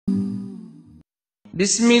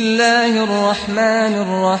بسم الله الرحمن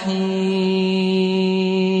الرحيم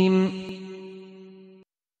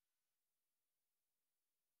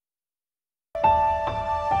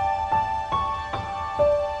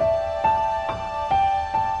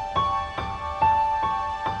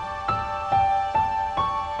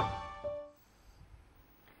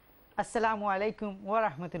Assalamu alaikum wa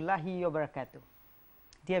rahmatullahi wa barakatuh.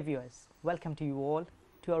 Dear viewers, welcome to you all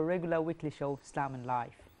to our regular weekly show Islam and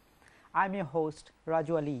Life. I'm your host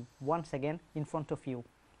Raju Ali, once again in front of you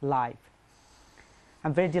live.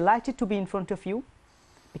 I'm very delighted to be in front of you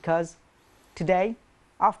because today,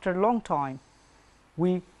 after a long time,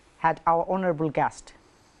 we had our honorable guest,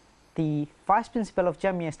 the Vice Principal of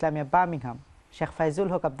Jamia Islamia Birmingham, Shaykh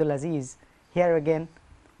Faizulhaq Abdulaziz, here again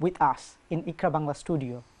with us in IQRA Bangla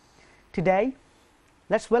studio. Today,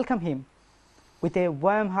 let's welcome him with a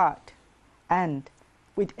warm heart and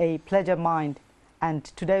with a pleasure mind, and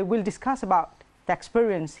today we'll discuss about the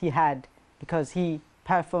experience he had because he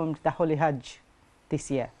performed the Holy Hajj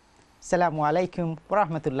this year. Assalamu alaikum wa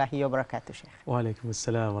rahmatullahi wa barakatuh, Shaykh. Wa alaikum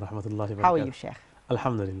assalam wa rahmatullahi wa barakatuh. How are you, Shaykh?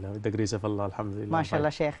 Alhamdulillah, with the grace of Allah, alhamdulillah.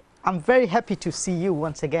 MashaAllah, Shaykh. I'm very happy to see you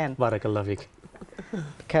once again. Barakallah fiqh.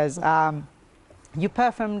 Because you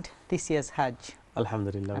performed this year's Hajj.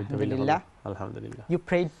 Alhamdulillah. Alhamdulillah. Alhamdulillah. You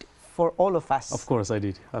prayed for all of us. Of course I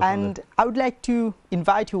did. And I would like to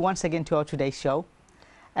invite you once again to our today's show,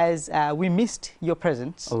 as we missed your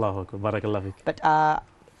presence. Allahu Akbar. Barakallah fiqh. But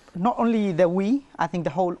not only I think the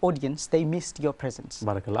whole audience, they missed your presence.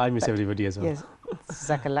 Barakallah. I miss everybody as well. Yes.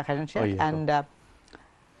 Jazakallah khairan, Shaykh. Oh, yeah, and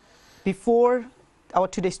before our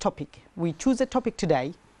today's topic, we choose a topic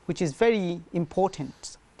today which is very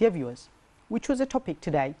important. Dear viewers, we choose a topic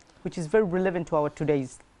today which is very relevant to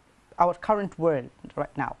our current world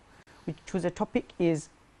right now. We choose a topic is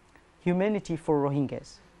humanity for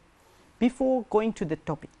Rohingyas. Before going to the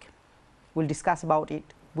topic, we'll discuss about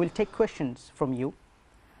it. We'll take questions from you.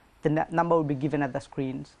 The number will be given at the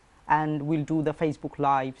screens, and we'll do the Facebook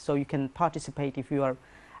Live, so you can participate if you are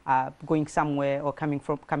going somewhere or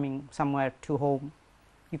coming somewhere to home.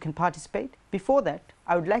 You can participate. Before that,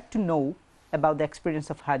 I would like to know about the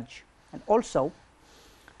experience of Hajj, and also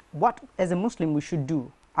what as a Muslim we should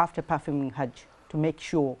do after performing Hajj to make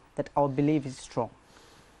sure that our belief is strong.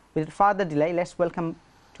 Without further delay, let's welcome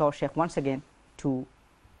to our Shaykh once again to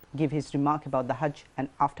give his remark about the Hajj and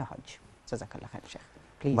after Hajj. Jazakallah khair, Shaykh.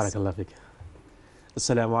 Please. Barakallah fiqh.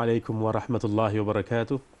 Assalamu alaikum wa rahmatullahi wa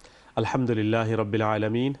barakatuh. Alhamdulillahi rabbil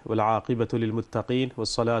alameen wal aqibatu lil muttaqeen was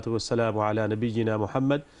salatu was salamu ala nabiyyina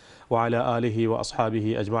Muhammad wa ala alihi wa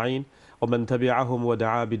ashabihi ajma'in. ومن تبعهم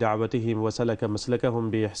ودعا بدعوتهم وسلك مسلكهم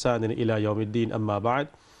بإحسان إلى يوم الدين أما بعد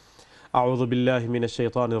أعوذ بالله من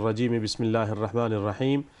الشيطان الرجيم بسم الله الرحمن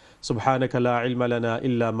الرحيم سبحانك لا علم لنا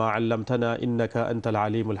إلا ما علمتنا إنك أنت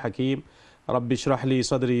العليم الحكيم ربي اشرح لي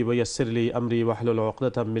صدري ويسر لي أمري واحلل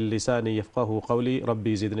عقدة من لساني يفقهوا قولي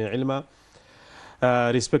ربي زدني علما.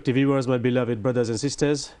 Respected viewers, my beloved brothers and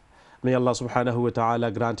sisters, may Allah subhanahu wa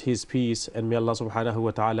ta'ala grant His peace, and may Allah subhanahu wa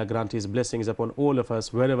ta'ala grant His blessings upon all of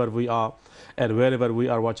us wherever we are and wherever we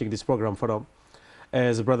are watching this program from.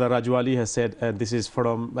 As Brother Raju Ali has said, and this is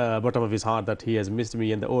from bottom of his heart, that he has missed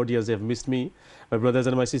me and the audience have missed me. My brothers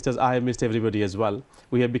and my sisters, I have missed everybody as well.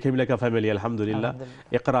 We have become like a family, alhamdulillah.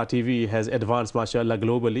 IQRA TV has advanced, mashallah,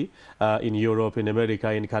 globally in Europe, in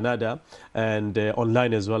America, in Canada, and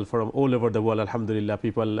online as well from all over the world, alhamdulillah.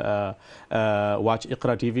 People watch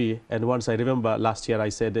IQRA TV. And once I remember last year I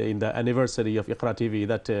said in the anniversary of IQRA TV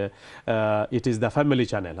that it is the family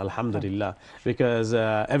channel, alhamdulillah, because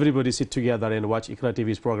everybody sit together and watch IQRA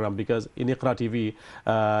TV's program, because in IQRA TV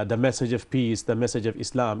the message of peace, the message of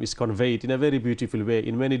Islam is conveyed in a very beautiful way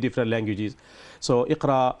in many different languages. So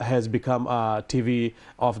IQRA has become a TV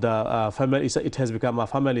of the family. It has become a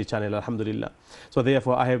family channel, alhamdulillah. So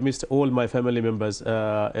therefore I have missed all my family members,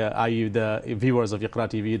 i.e. the viewers of IQRA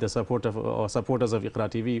TV, the supporters of IQRA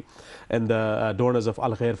TV, and the donors of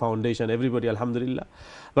Al-Khair Foundation, everybody, alhamdulillah.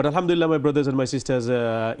 But alhamdulillah, my brothers and my sisters,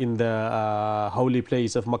 in the holy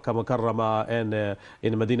place of Makkah Mukarramah and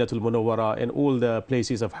in Madinatul Munawwara and all the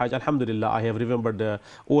places of Hajj, alhamdulillah, I have remembered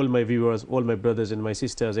all my viewers, all my brothers and my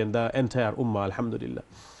sisters, and the entire ummah, alhamdulillah.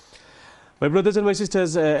 My brothers and my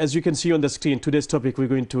sisters, as you can see on the screen, today's topic we're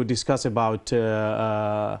going to discuss about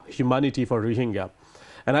humanity for Rohingya.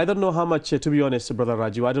 And I don't know how much, to be honest, Brother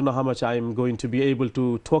Raju, I don't know how much I'm going to be able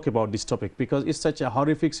to talk about this topic, because it's such a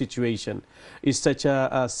horrific situation. It's such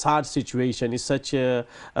a sad situation. It's such a,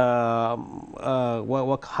 I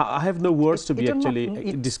have no words to be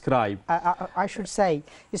actually describe. I should say,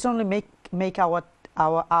 it's only make our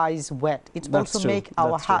our eyes wet. It That's also true. make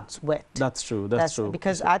our That's true. hearts wet. That's true. That's true.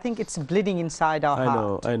 Because I think it's bleeding inside our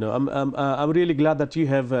heart. I know. I'm really glad that you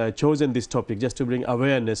have chosen this topic just to bring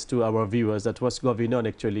awareness to our viewers that what's going on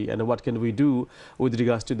actually, and what can we do with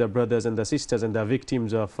regards to the brothers and the sisters and the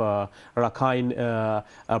victims of Rakhine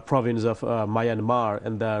province of Myanmar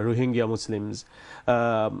and the Rohingya Muslims.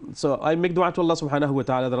 So I make dua to Allah subhanahu wa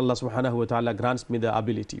ta'ala that Allah subhanahu wa ta'ala grants me the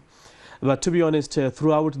ability. But to be honest,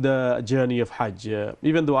 throughout the journey of Hajj,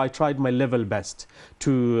 even though I tried my level best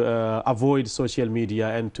to avoid social media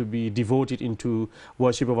and to be devoted into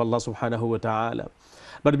worship of Allah subhanahu wa ta'ala,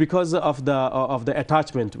 but because of the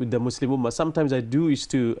attachment with the Muslim Ummah, sometimes I do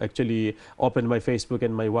used to actually open my Facebook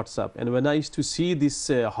and my WhatsApp, and when I used to see this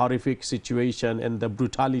horrific situation and the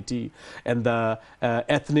brutality and the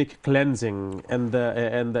ethnic cleansing and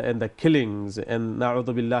the killings, and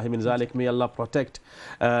na'udhu billahi min zalik, may Allah protect,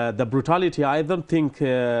 the brutality I don't think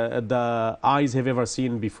the eyes have ever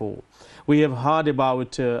seen before. We have heard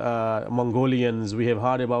about Mongolians, we have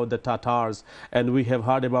heard about the Tatars, and we have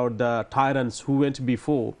heard about the tyrants who went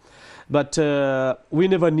before. But we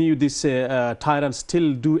never knew these tyrants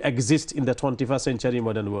still do exist in the 21st century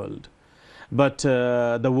modern world. But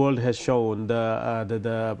the world has shown,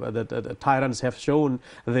 the tyrants have shown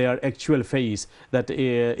their actual face, that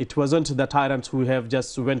it wasn't the tyrants who have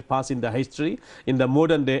just went past in the history. In the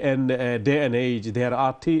modern day and age, there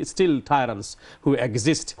are still tyrants who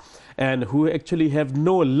exist and who actually have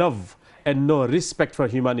no love and no respect for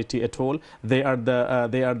humanity at all. They are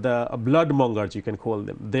the blood mongers, you can call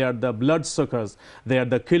them. They are the blood suckers. They are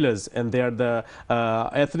the killers, and they are the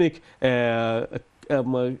ethnic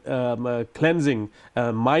cleansing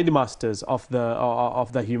mind masters of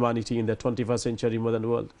the humanity in the 21st century modern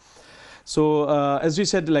world. So as we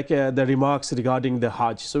said, like the remarks regarding the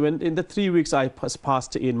Hajj. So when in the 3 weeks I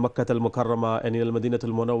passed in Makkah al-Mukarramah and in Al-Madinah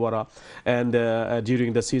al-Munawwara, and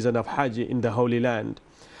during the season of Hajj in the Holy Land.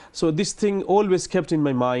 So this thing always kept in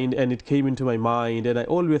my mind, and it came into my mind, and I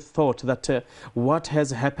always thought that what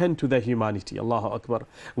has happened to the humanity? Allahu Akbar.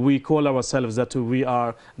 We call ourselves that we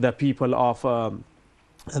are the people of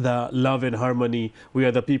the love and harmony, we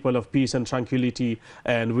are the people of peace and tranquility,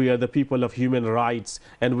 and we are the people of human rights,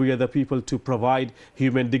 and we are the people to provide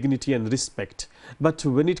human dignity and respect. But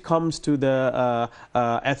when it comes to the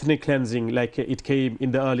ethnic cleansing, like it came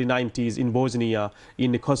in the early 90s in Bosnia,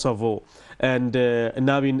 in Kosovo, and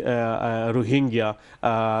now in Rohingya,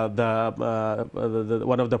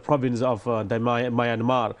 one of the provinces of the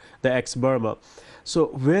Myanmar, the ex-Burma. So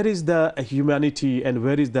where is the humanity, and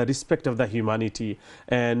where is the respect of the humanity,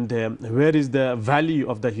 and where is the value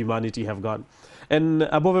of the humanity have gone? And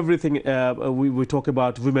above everything, we talk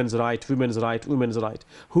about women's right, women's right, women's right.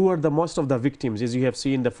 Who are the most of the victims? As you have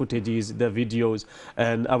seen the footages, the videos,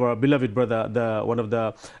 and our beloved brother, one of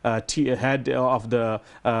the head of the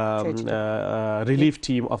relief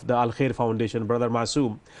team of the Al-Khair Foundation, Brother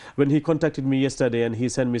Masoom, when he contacted me yesterday, and he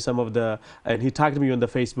sent me some of the, and he tagged me on the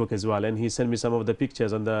Facebook as well, and he sent me some of the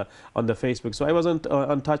pictures on the Facebook. So I wasn't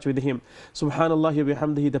on touch with him. Subhanallah wa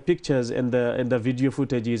bihamdihi, the pictures and the video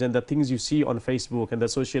footages and the things you see on Facebook and the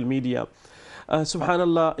social media,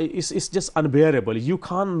 subhanallah, it's just unbearable. You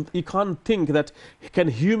can't think that can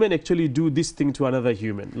human actually do this thing to another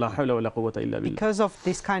human. La hawla wa la quwwata illa billah. Because of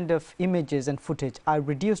this kind of images and footage, I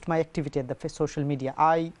reduced my activity at the social media.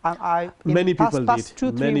 Many people past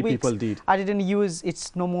did. 2-3 Many weeks, people did. I didn't use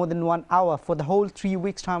it no more than 1 hour for the whole 3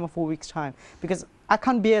 weeks time or 4 weeks time, because I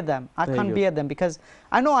can't bear them. I can't bear them, because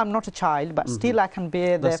I know I'm not a child, but still I can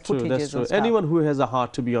bear their footages. That's true. And stuff. Anyone who has a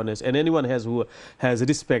heart, to be honest, and anyone who has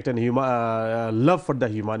respect and love for the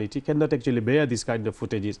humanity cannot actually bear this kind of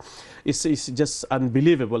footages. It's just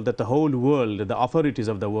unbelievable that the whole world, the authorities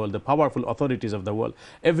of the world, the powerful authorities of the world,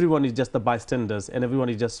 everyone is just the bystanders, and everyone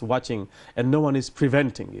is just watching, and no one is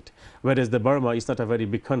preventing it. Whereas the Burma is not a very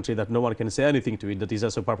big country that no one can say anything to it, that is a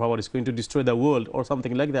superpower, is going to destroy the world or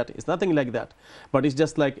something like that. It's nothing like that. But it's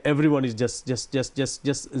just like everyone is just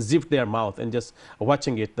zipped their mouth and just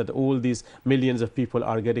watching it, that all these millions of people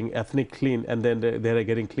are getting ethnic clean, and then they are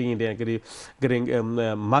getting clean, they are getting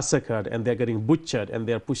massacred, and they are getting butchered, and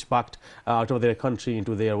they are pushed back out of their country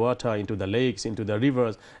into their water, into the lakes, into the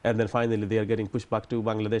rivers, and then finally they are getting pushed back to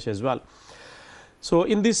Bangladesh as well. So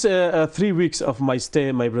in this 3 weeks of my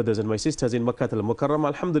stay, my brothers and my sisters, in Makkah al-Mukarramah,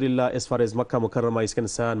 alhamdulillah, as far as Makkah Mukarramah is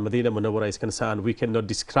concerned, Medina Munawwara is concerned, we cannot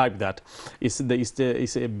describe that. It's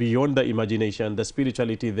beyond the imagination, the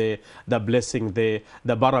spirituality there, the blessing there,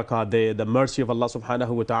 the barakah there, the mercy of Allah subhanahu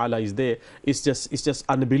wa ta'ala is there. It's just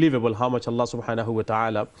unbelievable how much Allah subhanahu wa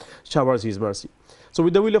ta'ala showers His mercy. So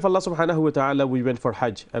with the will of Allah subhanahu wa ta'ala, we went for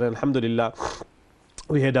Hajj, and alhamdulillah,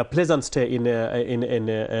 we had a pleasant stay in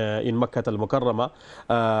Makkah al-Mukarramah.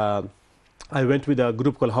 I went with a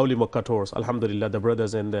group called Hawli Makkah Tours. Alhamdulillah, the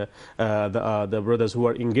brothers and the brothers who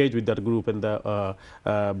are engaged with that group, and the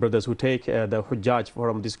brothers who take the Hujjaj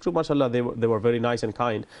from this group, mashallah, they were very nice and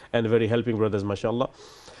kind and very helping brothers, mashallah.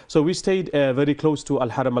 So we stayed very close to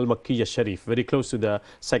Al-Haram al-Makkiyya Sharif, very close to the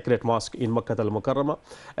sacred mosque in Makkah al-Mukarramah,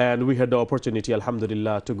 and we had the opportunity,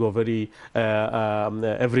 alhamdulillah, to go every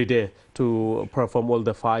day to perform all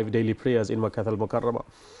the 5 daily prayers in Makkah al-Mukarramah.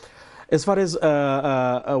 As far as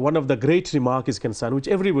one of the great remark is concerned, which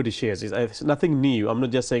everybody shares, it's nothing new. I'm not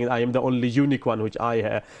just saying I am the only unique one which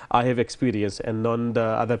I have experienced and none the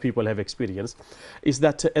other people have experienced, is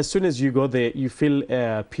that as soon as you go there, you feel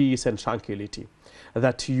peace and tranquility.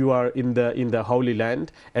 That you are in the Holy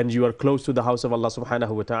Land and you are close to the house of Allah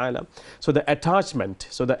subhanahu wa ta'ala. So the attachment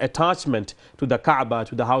to the Kaaba,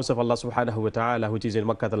 to the house of Allah subhanahu wa ta'ala, which is in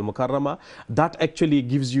Makkah al-Mukarramah, that actually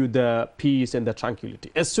gives you the peace and the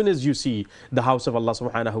tranquility. As soon as you see the house of Allah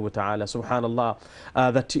subhanahu wa ta'ala, subhanallah,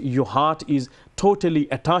 that your heart is totally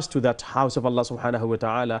attached to that house of Allah subhanahu wa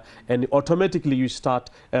ta'ala, and automatically you start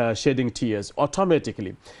shedding tears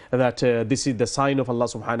automatically, that this is the sign of Allah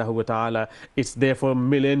subhanahu wa ta'ala. It's there for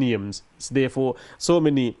millenniums, it's there for so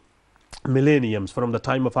many millenniums, from the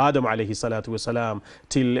time of Adam alayhi salatu wasalam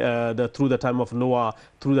till through the time of Noah,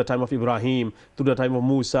 through the time of Ibrahim, through the time of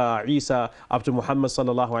Musa, Isa, up to Muhammad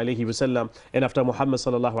sallallahu alayhi wasallam, and after Muhammad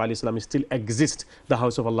sallallahu alayhi wasallam still exists the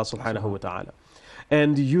house of Allah subhanahu wa ta'ala.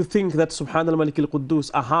 And you think that Subhanal Malik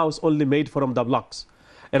al-Quddus, a house only made from the blocks,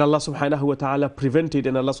 and Allah subhanahu wa ta'ala prevented,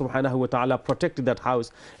 and Allah subhanahu wa ta'ala protected that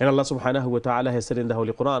house. And Allah subhanahu wa ta'ala has said in the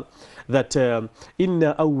Holy Quran that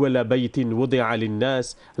inna awwala baytin wudi'a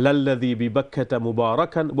lin-nas lalladhi bi Bakkata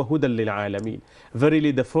mubarakan wa hudan lil alamin.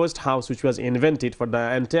 Verily, the first house which was invented for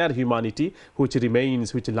the entire humanity, which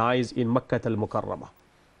lies in Makkah al-Mukarramah.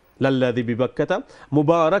 Lalladhi bi Bakkata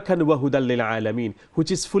mubarakan wa hudan lil alamin,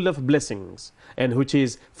 which is full of blessings and which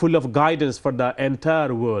is full of guidance for the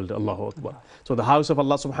entire world. Allahu Akbar. So the house of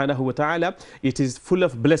Allah subhanahu wa ta'ala, it is full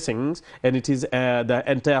of blessings, and it is the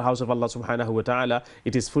entire house of Allah subhanahu wa ta'ala,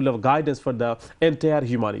 it is full of guidance for the entire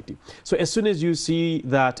humanity. So as soon as you see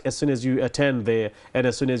that, as soon as you attend there, and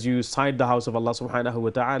as soon as you sight the house of Allah subhanahu wa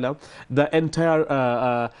ta'ala, the entire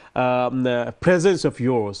presence of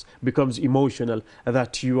yours becomes emotional,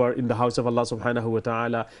 that you are in the house of Allah subhanahu wa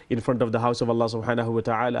ta'ala, in front of the house of Allah subhanahu wa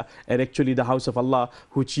ta'ala, and actually the house of Allah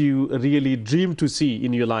which you really dream to see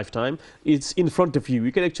in your lifetime, it's in front of you.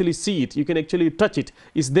 You can actually see it, you can actually touch it,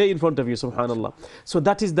 it's there in front of you, subhanallah. So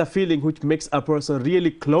that is the feeling which makes a person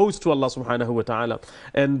really close to Allah subhanahu wa ta'ala,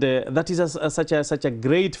 and that is such a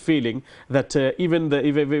great feeling that even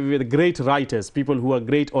the great writers, people who are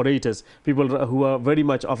great orators, people who are very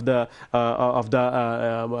much of the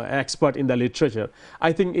expert in the literature,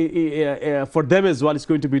 I think for them as well it's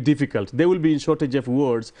going to be difficult. They will be in shortage of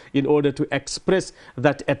words in order to express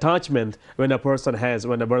that attachment when a person has,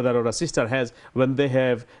 when a brother or a sister has, when they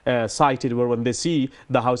have sighted or when they see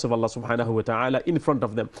the house of Allah subhanahu wa ta'ala in front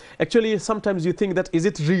of them. Actually, sometimes you think that, is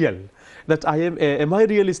it real? That am I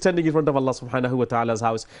really standing in front of Allah subhanahu wa ta'ala's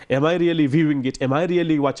house? Am I really viewing it? Am I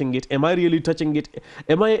really watching it? Am I really touching it?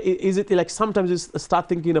 Is it like, sometimes you start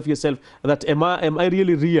thinking of yourself that am I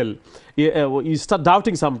really real? You start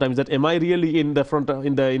doubting sometimes that am I really in front of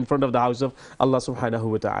the house of Allah subhanahu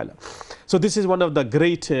wa ta'ala. So this is one of the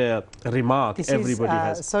great remarks everybody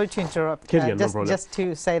has. Sorry to interrupt. Just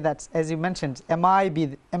to say that, as you mentioned, am I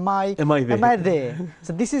there?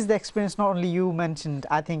 So this is the experience not only you mentioned.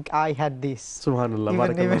 I think I had this.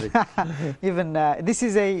 Subhanallah. Even this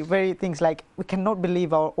is a very things like we cannot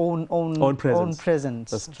believe our own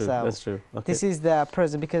presence. That's true. So that's true. Okay. This is the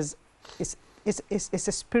presence, because it's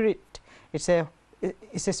a spirit. It's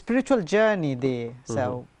a spiritual journey there.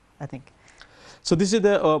 So I think. So this is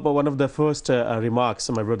one of the first remarks,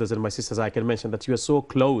 my brothers and my sisters, I can mention, that you are so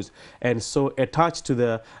close and so attached to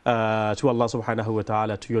to Allah subhanahu wa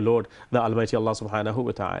ta'ala, to your Lord, the Almighty Allah subhanahu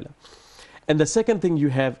wa ta'ala. And the second thing you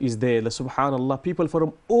have is there, subhanallah, people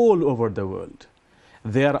from all over the world.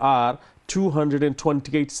 There are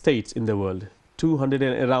 228 states in the world,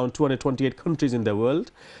 around 228 countries in the world,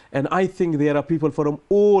 and I think there are people from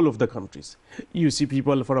all of the countries. You see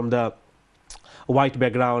people from the white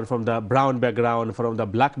background, from the brown background, from the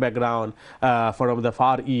black background, from the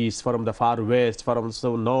far east, from the far west, from the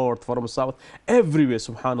north, from south, everywhere,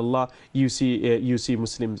 subhanallah, you see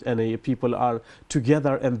Muslims, and people are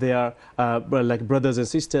together, and they are like brothers and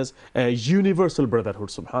sisters, universal brotherhood,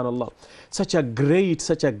 subhanallah. Such a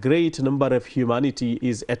great number of humanity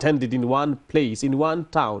is attended in one place, in one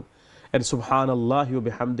town. and subhanallah wa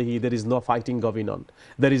bihamdihi, there is no fighting going on,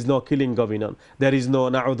 there is no killing going on, there is no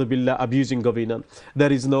na'udhu billah abusing going on,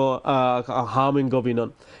 there is no harming going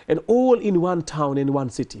on, and all in one town, in one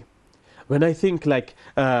city. When I think like,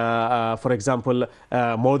 for example,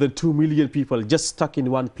 more than 2 million people just stuck in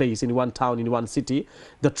one place, in one town, in one city,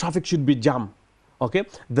 the traffic should be jammed. Okay,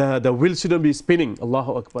 the wheel shouldn't be spinning.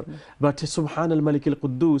 Allahu Akbar. But Subhanal Malik al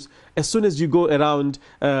Quddus, as soon as you go around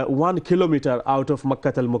 1 kilometer out of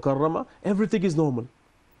Makkah al Mukarramah, everything is normal.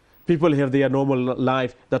 People have their normal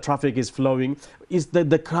life, the traffic is flowing. Is that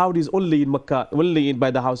the crowd is only in Makkah, only in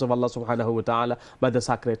by the house of Allah subhanahu wa ta'ala, by the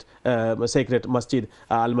sacred masjid,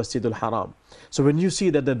 al-Masjid al-Haram. So when you see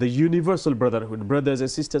that the universal brotherhood, brothers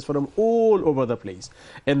and sisters from all over the place,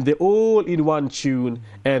 and they all in one tune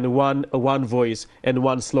and one voice and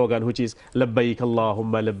one slogan, which is Labbaik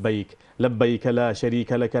Allahumma Labbaik, Labbaik la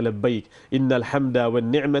sharika laka labbaik, innal hamda wal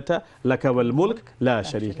ni'mata laka wal mulk la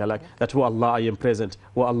sharika lak. That, wa Allah, I am present,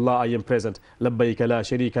 wa Allah, I am present, Labbaik la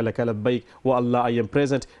sharika laka labbaik, wa Allah, I am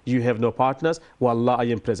present, you have no partners, wa Allah, I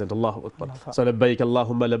am present. Allahu Akbar. So Labbaik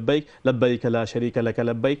Allahumma Labbaik, Labbaik la sharika laka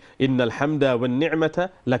labbaik, innal hamda wal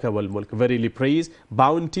ni'mata laka wal mulk. Verily praise,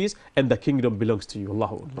 bounties and the kingdom belongs to you.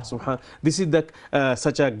 Allahu Akbar. Subhan. This is the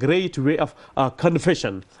such a great way of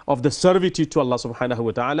confession of the servitude to Allah subhanahu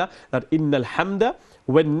wa ta'ala, that innal hamda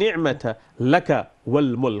wal ni'mata laka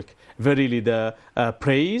wal mulk. Verily the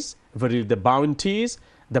praise, verily the bounties,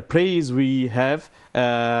 the praise we have,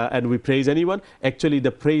 and we praise anyone, actually the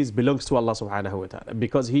praise belongs to Allah subhanahu wa ta'ala,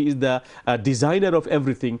 because He is the designer of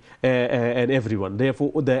everything and everyone.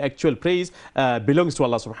 Therefore the actual praise belongs to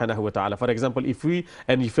Allah subhanahu wa ta'ala. For example, if we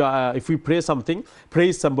praise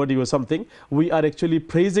somebody or something, we are actually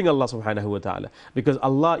praising Allah subhanahu wa ta'ala, because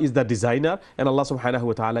Allah is the designer and Allah subhanahu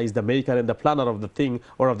wa ta'ala is the maker and the planner of the thing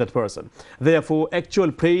or of that person. Therefore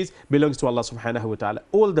actual praise belongs to Allah subhanahu wa ta'ala.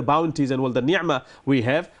 All the bounties and all the ni'mah we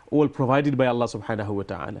have, all provided by Allah subhanahu wa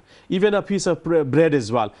ta'ala. Even a piece of bread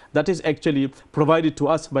as well, that is actually provided to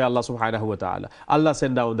us by Allah subhanahu wa ta'ala. Allah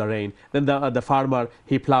sent down the rain, then the farmer,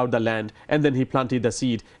 he plowed the land, and then he planted the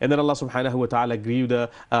seed, and then Allah subhanahu wa ta'ala grew the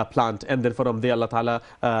plant, and then from there Allah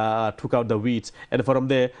ta'ala took out the weeds, and from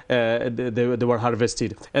there they were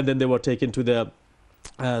harvested, and then they were taken to the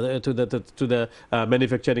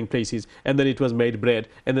manufacturing places, and then it was made bread,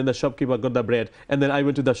 and then the shopkeeper got the bread, and then I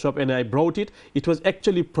went to the shop and I brought it. It was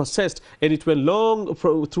actually processed, and it went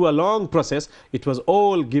through a long process. It was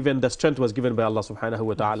all given, the strength was given by Allah subhanahu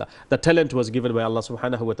wa ta'ala, the talent was given by Allah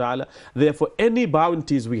subhanahu wa ta'ala. Therefore any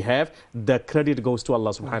bounties we have, the credit goes to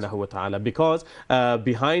Allah subhanahu wa ta'ala, because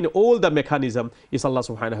behind all the mechanism is Allah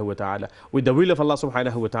subhanahu wa ta'ala. With the will of Allah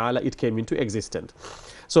subhanahu wa ta'ala, it came into existence.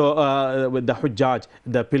 So with the Hujjaj,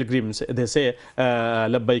 the pilgrims, they say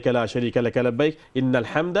Labbaik la sharika laka labbaik, innal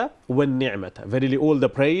hamda wan ni'mata. Verily all the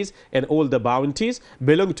praise and all the bounties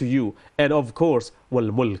belong to you, and of course wal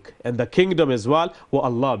mulk, and the kingdom as well, wa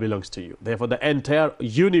Allah, belongs to you. Therefore the entire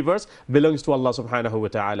universe belongs to Allah subhanahu wa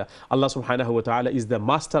ta'ala. Allah subhanahu wa ta'ala is the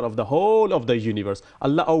master of the whole of the universe.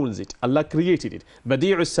 Allah owns it, Allah created it.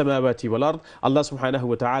 Badi'us samawati wal ard. Allah subhanahu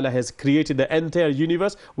wa ta'ala has created the entire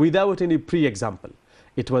universe without any pre-example.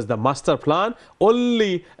 It was the master plan,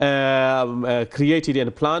 only created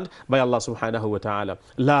and planned by Allah subhanahu wa ta'ala.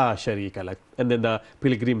 La sharika lak. And then the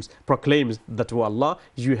pilgrims proclaims that to Allah,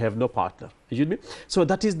 you have no partner. You me? So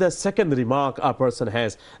that is the second remark a person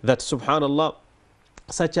has, that subhanallah,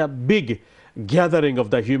 such a big gathering of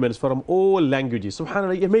the humans from all languages.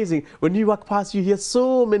 Subhanallah, amazing. When you walk past, you hear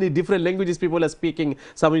so many different languages people are speaking.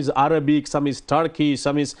 Some is Arabic, some is Turkish,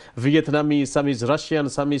 some is Vietnamese, some is Russian,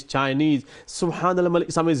 some is Chinese.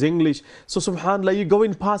 Subhanallah, some is English. So subhanallah, you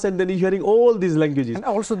going past and then you're hearing all these languages. And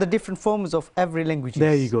also the different forms of every language.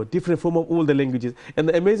 There you go, different form of all the languages. And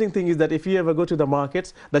the amazing thing is that if you ever go to the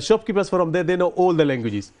markets, the shopkeepers from there, they know all the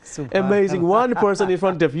languages. Amazing. One person in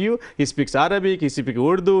front of you, he speaks Arabic, he speaks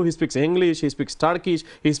Urdu, he speaks English, he speaks Turkish,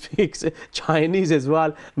 he speaks Chinese as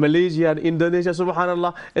well, Malaysian, Indonesia,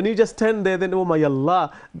 subhanallah, and you just stand there, then oh my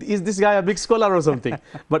Allah, is this guy a big scholar or something?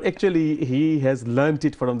 But actually he has learnt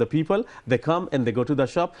it from the people. They come and they go to the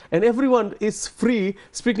shop, and everyone is free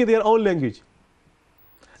speaking their own language.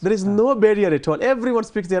 There is no barrier at all. Everyone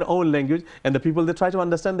speaks their own language, and the people, they try to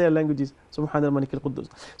understand their languages. Subhanallah Malik al-Quddus.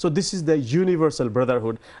 So this is the universal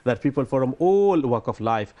brotherhood, that people from all walk of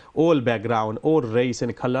life, all background, all race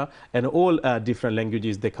and color, and all different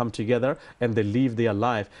languages, they come together and they live their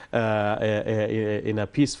life in a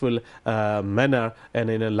peaceful manner, and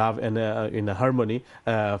in a love and in a harmony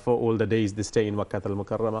for all the days they stay in Makkah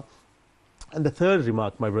al-Mukarramah. And the third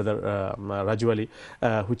remark, my brother Rajwali,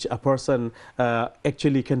 which a person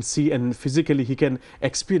actually can see and physically he can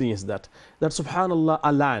experience that subhanallah,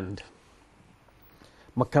 a land,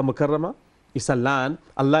 Makkah Mukarramah is a land,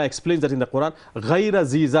 Allah explains that in the Quran, غَيْرَ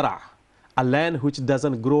ذِي زَرْعٍ, a land which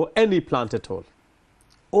doesn't grow any plant at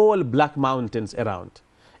all black mountains around.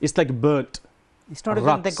 It's like burnt. It's not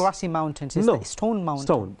rocks. even the grassy mountains, it's the stone mountains.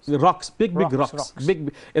 Stone, rocks, big rocks.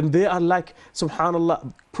 Big, and they are like,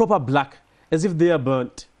 subhanallah, proper black, as if they are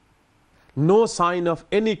burnt. No sign of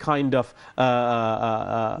any kind of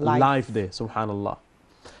life there, subhanallah.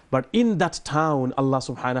 But in that town, Allah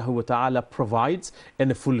subhanahu wa ta'ala provides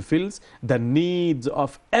and fulfills the needs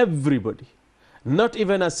of everybody. Not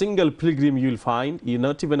even a single pilgrim you will find,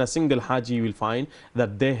 not even a single Haji you will find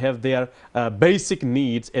that they have their basic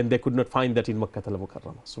needs, and they could not find that in Makkah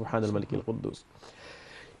al-Mukarramah. Subhanal Malik al-Quddus.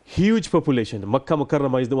 Huge population. Makkah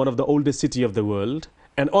Mukarramah is one of the oldest city of the world.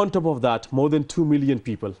 And on top of that, more than 2 million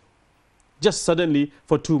people. Just suddenly,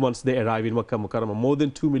 for 2 months, they arrive in Makkah Mukarramah. More than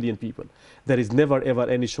 2 million people. There is never ever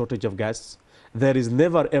any shortage of gas. There is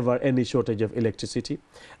never ever any shortage of electricity.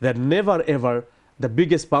 There never ever the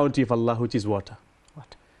biggest bounty of Allah, which is water.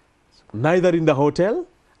 Neither in the hotel,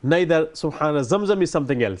 neither, subhanallah, Zamzam is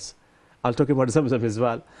something else. I'll talk about Zamzam as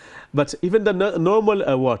well. But even the normal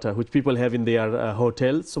water which people have in their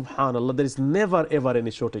hotels, subhanallah, there is never ever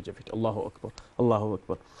any shortage of it. Allahu Akbar, Allahu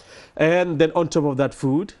Akbar. And then on top of that,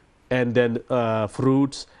 food, and then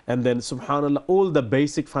fruits, and then subhanallah, all the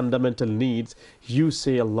basic fundamental needs. You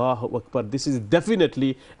say Allahu Akbar. This is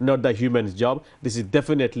definitely not the human's job. This is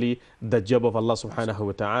definitely the job of Allah subhanahu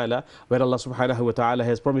wa ta'ala, where Allah subhanahu wa ta'ala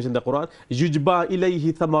has promised in the Quran, yujba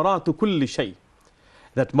ilayhi thamaratu kulli shay.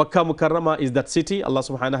 That Makkah Mukarramah is that city. Allah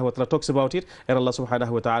subhanahu wa ta'ala talks about it, and Allah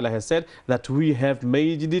subhanahu wa ta'ala has said that we have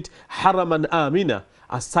made it haraman amina,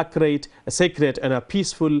 a sacred and a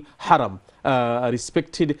peaceful haram, a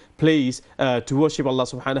respected place to worship Allah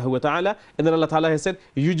subhanahu wa ta'ala. And then Allah ta'ala has said,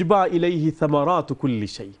 yujba ilayhi thamaratu kulli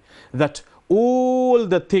shay, that all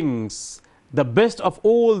the things, the best of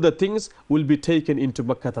all the things will be taken into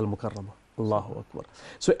Makkah al-Mukarramah. Allahu Akbar.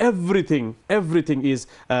 So everything is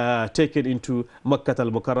taken into Makkah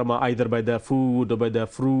al-Mukarramah, either by the food or by the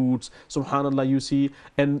fruits. Subhanallah, you see.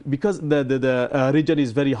 And because the region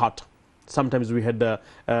is very hot, sometimes we had the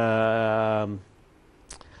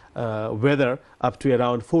weather up to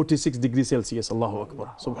around 46 degrees Celsius. Allahu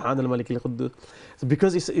Akbar. Subhanallah Malik al-Quddus. So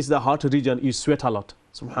because it's the hot region, you sweat a lot.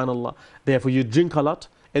 Subhanallah. Therefore, you drink a lot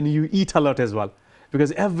and you eat a lot as well,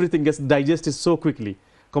 because everything gets digested so quickly.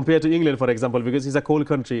 Compared to England, for example, because it's a cold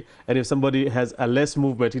country, and if somebody has a less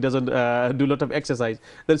movement, he doesn't do a lot of exercise,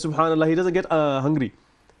 then subhanallah, he doesn't get hungry.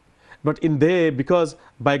 But in there, because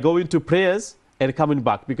by going to prayers and coming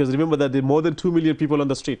back, because remember that there are more than 2 million people on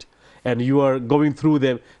the street, and you are going through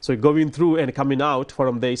them, so going through and coming out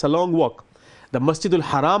from there, it's a long walk. The Masjid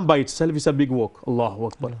al-Haram by itself is a big walk. Allahu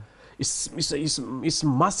Akbar. It's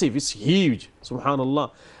massive, it's huge,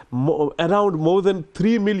 subhanallah. Around more than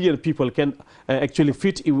 3 million people can actually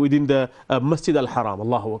fit within the Masjid al-Haram.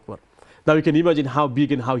 Allahu Akbar. Now you can imagine how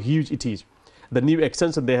big and how huge it is. The new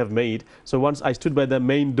extension they have made. So once I stood by the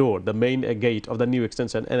main door, the main gate of the new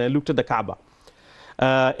extension, and I looked at the Kaaba.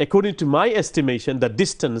 According to my estimation, the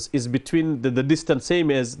distance is between the distance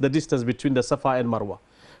same as the distance between the Safa and Marwa,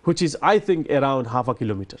 which is, I think, around half a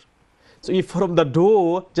kilometer. So if from the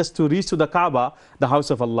door just to reach to the Kaaba, the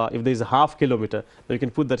house of Allah, if there is a half kilometer, then you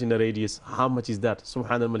can put that in a radius. How much is that?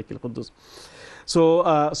 Subhanallah Malik al-Quddus. So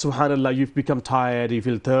subhanallah, you've become tired, you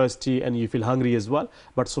feel thirsty, and you feel hungry as well.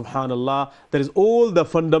 But subhanallah, there is all the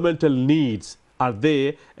fundamental needs are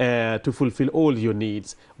there to fulfill all your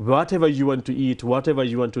needs. Whatever you want to eat, whatever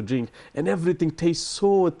you want to drink, and everything tastes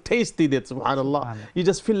so tasty that subhanallah, you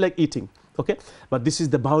just feel like eating. Okay, but this is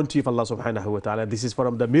the bounty of Allah subhanahu wa ta'ala. This is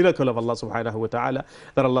from the miracle of Allah subhanahu wa ta'ala,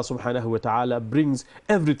 that Allah subhanahu wa ta'ala brings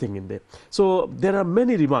everything in there. So there are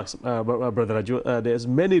many remarks, Brother Raju, there's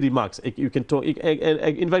many remarks you can talk.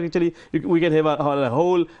 In fact, actually, we can have a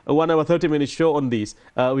whole 1 hour 30-minute show on these.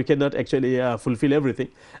 We cannot actually fulfill everything,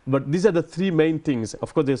 but these are the 3 main things.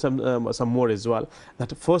 Of course, there's some more as well.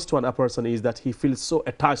 That first one, a person is that he feels so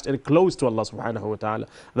attached and close to Allah subhanahu wa ta'ala.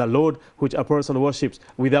 The Lord which a person worships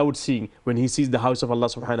without seeing, when he sees the house of Allah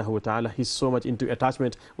subhanahu wa ta'ala, he's so much into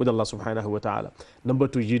attachment with Allah subhanahu wa ta'ala. Number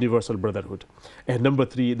 2, universal brotherhood. And number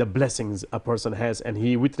 3, the blessings a person has and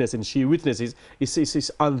he witnesses and she witnesses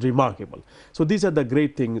is unremarkable. So these are the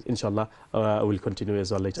great things, inshallah. We'll continue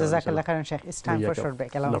as well later. Jazakallah khairan, Shaykh. It's time for a short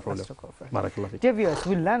break. No problem. Dear viewers,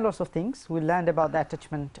 we'll learn lots of things. We'll learn about the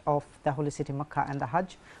attachment of the holy city Makkah and the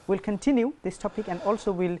Hajj. We'll continue this topic, and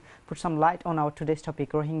also we'll put some light on our today's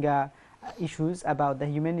topic, Rohingya issues, about the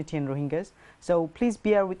humanitarian Rohingyas. So please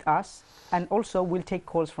bear with us, and also we'll take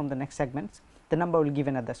calls from the next segments. The number will be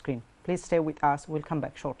given at the screen. Please stay with us. We'll come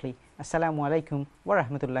back shortly. Assalamu alaikum wa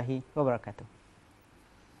rahmatullahi wa barakatuh.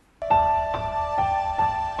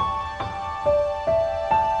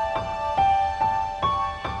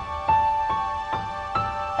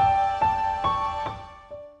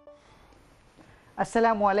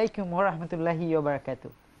 Assalamu alaikum wa rahmatullahi wa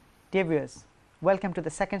barakatuh. Dear viewers, welcome to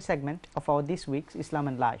the second segment of our this week's Islam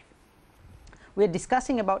and Life. We are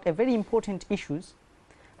discussing about a very important issues.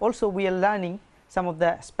 Also, we are learning some of the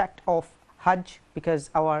aspect of Hajj,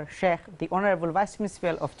 because our Shaykh, the Honorable Vice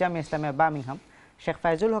Principal of Jamia Islamia Birmingham, Shaykh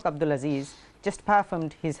Faizulhaq Abdulaziz, just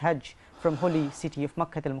performed his Hajj from holy city of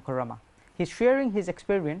Makkah al-Mukarramah. He is sharing his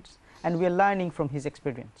experience and we are learning from his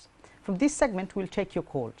experience. From this segment, we will take your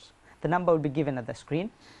calls. The number will be given at the screen.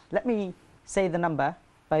 Let me say the number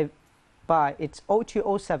by it's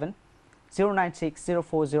 0207 096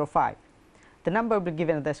 0405. The number will be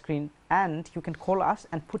given at the screen, and you can call us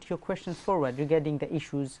and put your questions forward regarding the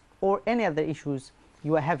issues or any other issues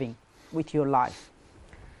you are having with your life.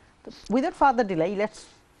 Without further delay, let's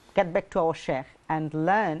get back to our Shaykh and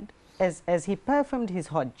learn as he performed his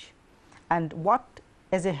Hajj, and what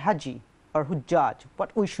as a Haji or Hujjaj,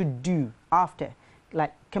 what we should do after,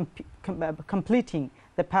 like completing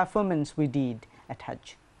the performance we did at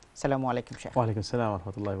Hajj. Assalamu alaikum, Shaykh. Wa alaikum salam wa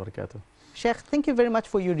rahmatullahi wa barakatuh. Shaykh, thank you very much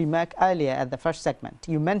for your remark earlier at the first segment.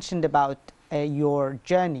 You mentioned about your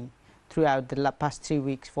journey throughout the past 3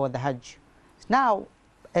 weeks for the Hajj. Now,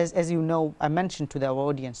 as you know, I mentioned to our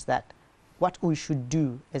audience that what we should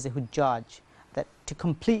do as a Hujjaj, that to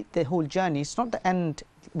complete the whole journey, it's not the end,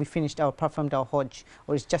 we performed our Hajj,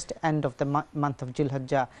 or it's just the end of the month of Dhul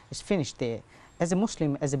Hijjah, it's finished there. As a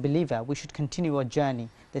Muslim, as a believer, we should continue our journey,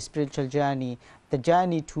 the spiritual journey, the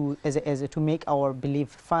journey to make our belief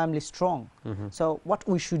firmly strong. So what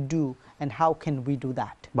we should do and how can we do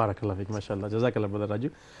that? Barakallah fik, mashallah. Jazakallah, brother Raju.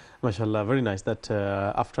 Mashallah, very nice that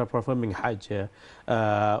after performing Hajj,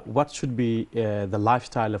 what should be the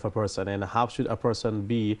lifestyle of a person, and how should a person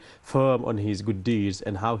be firm on his good deeds,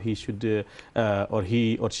 and how he should, or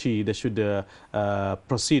he or she, they should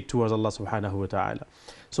proceed towards Allah subhanahu wa ta'ala.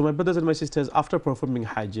 So my brothers and my sisters, after performing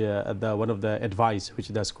Hajj, one of the advice which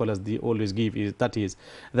the scholars always give is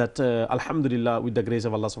that Alhamdulillah, with the grace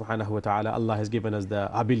of Allah subhanahu wa ta'ala, Allah has given us the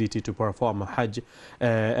ability to perform Hajj,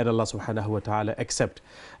 and Allah subhanahu wa ta'ala accept.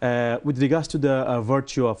 With regards to the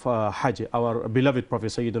virtue of Hajj, our beloved Prophet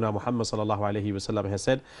Sayyidina Muhammad sallallahu alayhi wa sallam has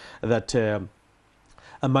said that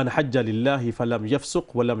Man hajja lillahi falam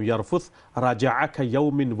yafsuq walam yarfuth raja'aka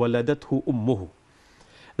yawmin waladathu ummuhu.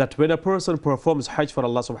 That when a person performs Hajj for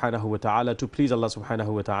Allah subhanahu wa ta'ala, to please Allah subhanahu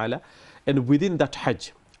wa ta'ala, and within that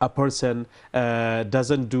Hajj a person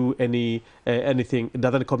doesn't do anything,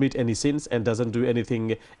 doesn't commit any sins, and doesn't do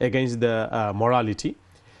anything against the morality,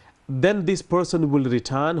 then this person will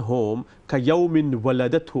return home kayawmin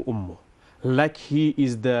waladathu ummu, like he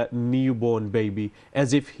is the newborn baby,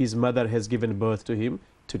 as if his mother has given birth to him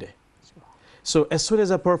today. So as soon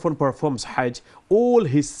as a person performs Hajj, all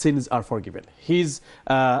his sins are forgiven. He's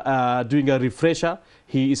doing a refresher.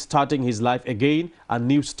 He is starting his life again, a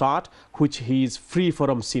new start, which he is free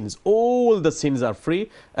from sins. All the sins are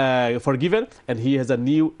forgiven, and he has a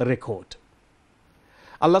new record.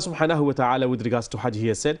 Allah subhanahu wa ta'ala, with regards to Hajj, he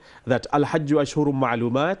has said that Al-Hajju ashhurum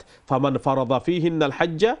ma'lumat faman farada fihinna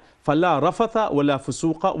al-hajja fala rafatha wala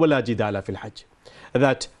fusuqa wala jidala fil hajj.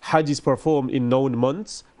 That Hajj is performed in known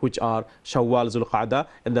months, which are Shawwal, Zulqa'dah,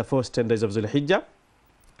 and the first 10 days of Zulhijjah.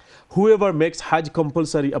 Whoever makes Hajj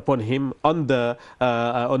compulsory upon him on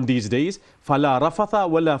these days, fala rafatha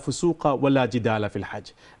wala fusuqa wala jidala fil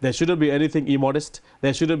hajj. There shouldn't be anything immodest,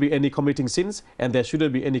 there shouldn't be any committing sins, and there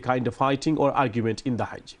shouldn't be any kind of fighting or argument in the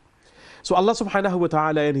Hajj. So Allah subhanahu wa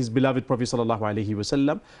ta'ala and his beloved Prophet sallallahu alayhi wa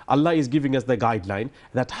sallam, Allah is giving us the guideline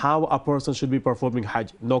that how a person should be performing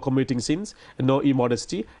Hajj. No committing sins, no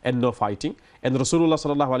immodesty, and no fighting. And Rasulullah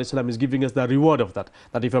sallallahu alayhi wa sallam is giving us the reward of that.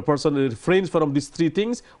 That if a person refrains from these three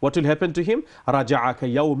things, what will happen to him? Raja'aka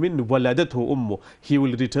yawmin waladathu ummu. He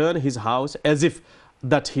will return his house as if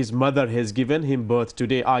that his mother has given him birth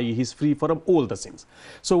today, i.e. he is free from all the sins.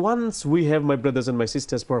 So once we have, my brothers and my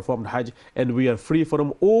sisters, performed Hajj and we are free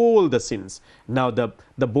from all the sins, now the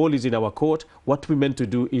ball is in our court. What we meant to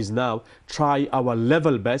do is now try our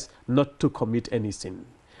level best not to commit any sin,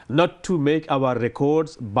 not to make our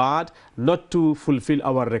records bad, not to fulfill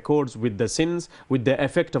our records with the sins, with the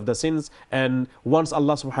effect of the sins. And once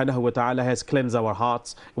Allah subhanahu wa ta'ala has cleansed our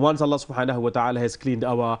hearts, once Allah subhanahu wa ta'ala has cleaned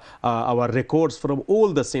our records from all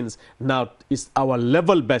the sins, now is our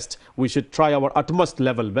level best. We should try our utmost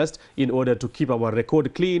level best in order to keep our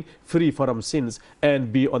record clean, free from sins,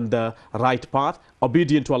 and be on the right path,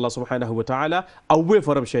 obedient to Allah subhanahu wa ta'ala, away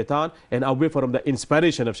from shaitan and away from the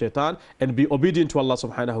inspiration of shaitan, and be obedient to Allah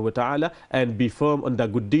subhanahu wa ta'ala and be firm on the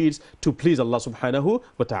good deeds to please Allah subhanahu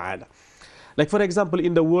wa ta'ala. Like for example,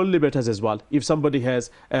 in the worldly matters as well, if somebody has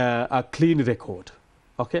a clean record,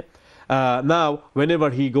 okay, Now, whenever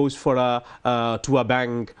he goes for to a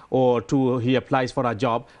bank or he applies for a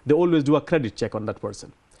job, they always do a credit check on that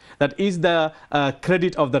person. That is the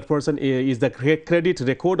credit of that person, is the credit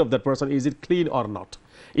record of that person, is it clean or not?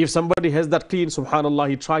 If somebody has that clean, subhanallah,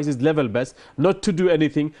 he tries his level best not to do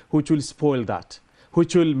anything which will spoil that,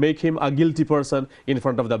 which will make him a guilty person in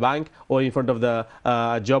front of the bank or in front of the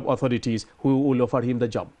job authorities who will offer him the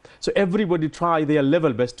job. So everybody try their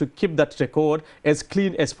level best to keep that record as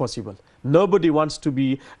clean as possible. Nobody wants to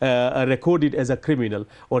be recorded as a criminal,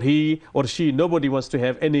 or he or she, nobody wants to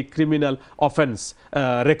have any criminal offense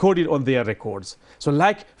recorded on their records. So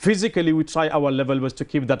like physically we try our level best to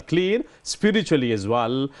keep that clean, spiritually as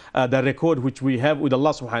well, the record which we have with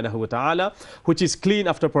Allah subhanahu wa ta'ala, which is clean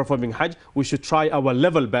after performing Hajj, we should try our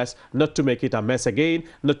level best not to make it a mess again,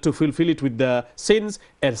 not to fulfill it with the sins.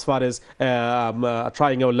 As far as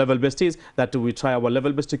trying our level best is that we try our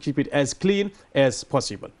level best to keep it as clean as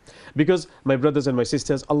possible. Because my brothers and my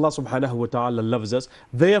sisters, Allah subhanahu wa ta'ala loves us.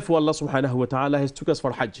 Therefore Allah subhanahu wa ta'ala has took us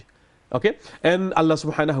for Hajj. Okay, and Allah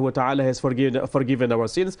subhanahu wa ta'ala has forgiven our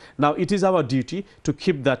sins. Now it is our duty to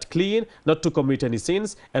keep that clean, not to commit any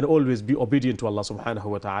sins, and always be obedient to Allah subhanahu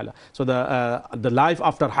wa ta'ala. So the life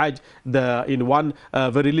after Hajj, in one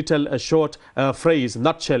very little short phrase,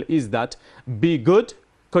 nutshell, is that be good,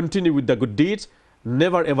 continue with the good deeds,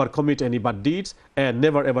 never ever commit any bad deeds, and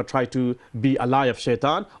never ever try to be a lie of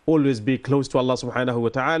shaitan. Always be close to Allah subhanahu wa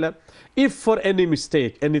ta'ala. If for any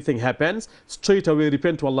mistake anything happens, straight away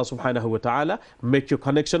repent to Allah subhanahu wa ta'ala, make your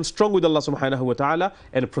connection strong with Allah subhanahu wa ta'ala,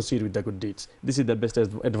 and proceed with the good deeds. This is the best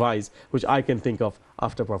advice which I can think of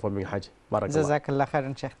after performing Hajj. Barakallah. Jazakallah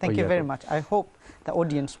khairan, Shaykh. Thank you very much. I hope the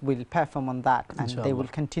audience will perform on that, and Inshallah, they will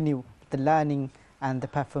continue the learning and the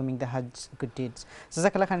performing the Hajj good deeds.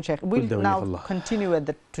 Jazakallah khairan, Shaykh. We'll now continue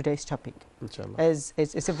with today's topic. Inshallah.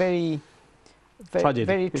 It's a very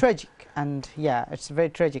tragic, and yeah, it's very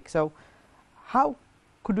tragic. So how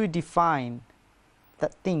could we define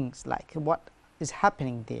that things like what is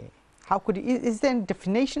happening there? How could is there a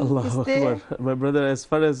definition? Allah Akbar. My brother, as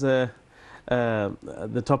far as the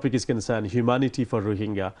topic is concerned, humanity for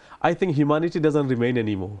Rohingya, I think humanity doesn't remain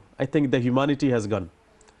anymore. I think the humanity has gone.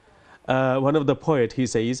 One of the poet, he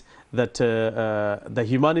says that the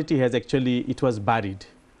humanity has actually, it was buried.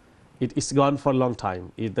 It is gone for a long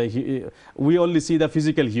time. We only see the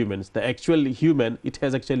physical humans. The actual human, it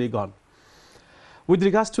has actually gone. With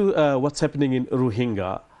regards to what's happening in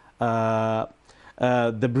Rohingya, the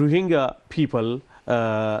Rohingya people,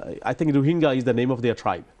 I think Rohingya is the name of their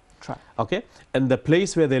tribe. Okay, and the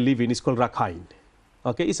place where they live in is called Rakhine.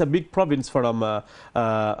 Okay, it's a big province from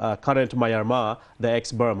current Myanmar, the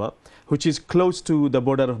ex-Burma, which is close to the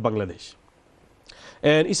border of Bangladesh.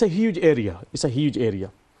 And it's a huge area. It's a huge area.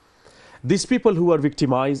 These people who are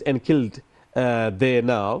victimized and killed there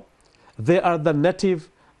now, they are the native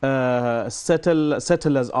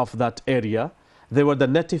settlers of that area. They were the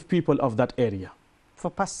native people of that area.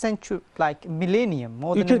 For past century, like millennium,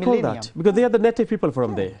 more than a millennium. You can call that, because they are the native people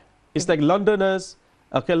from there. It's like Londoners.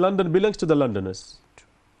 Okay, London belongs to the Londoners.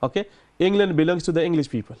 Okay, England belongs to the English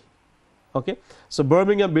people. Okay, so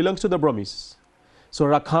Birmingham belongs to the Burmese. So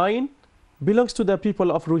Rakhine belongs to the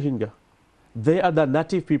people of Rohingya. They are the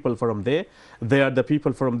native people from there. They are the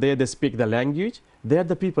people from there. They speak the language. They are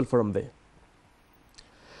the people from there.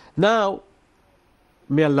 Now,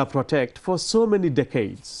 may Allah protect, for so many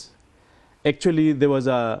decades, actually there was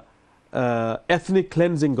a ethnic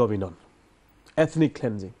cleansing going on. Ethnic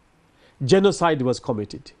cleansing. Genocide was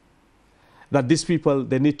committed. That these people,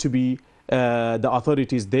 they need to be, the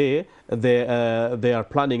authorities there, they are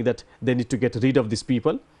planning that they need to get rid of these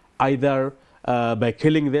people, either by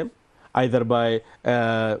killing them, either by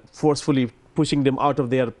forcefully pushing them out of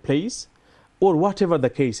their place, or whatever the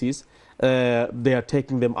case is, they are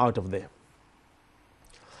taking them out of there.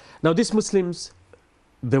 Now these Muslims,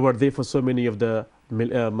 they were there for so many of the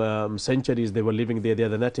centuries. They were living there. They are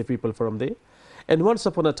the native people from there. And once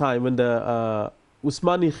upon a time, when the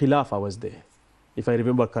Usmani Khilafah was there, if I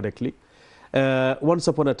remember correctly, once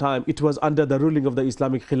upon a time, it was under the ruling of the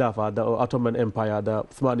Islamic Khilafah, the Ottoman Empire, the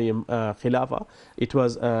Uthmani Khilafah. It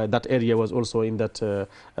was, that area was also in that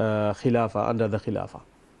Khilafah, under the Khilafah.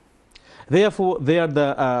 Therefore, they are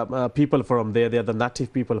the people from there. They are the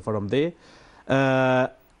native people from there.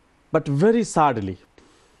 But very sadly,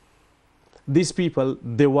 these people,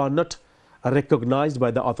 they were not recognized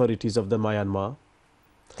by the authorities of the Myanmar.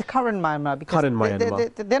 The current Myanmar, because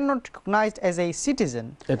they're not recognized as a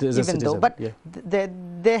citizen, but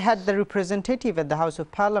they had the representative at the House of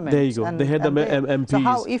Parliament. There you go. They had the MPs. So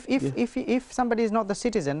how, if somebody is not the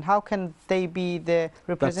citizen, how can they be the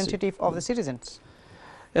representative of the citizens?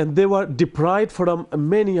 And they were deprived from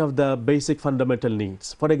many of the basic fundamental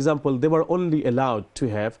needs. For example, they were only allowed to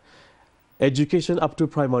have education up to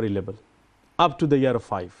primary level, up to the year of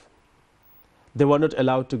 5. They were not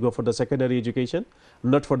allowed to go for the secondary education,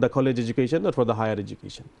 not for the college education, not for the higher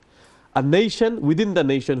education. A nation within the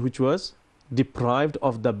nation which was deprived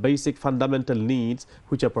of the basic fundamental needs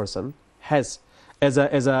which a person has as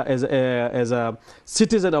a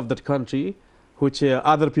citizen of that country, which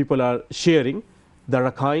other people are sharing. The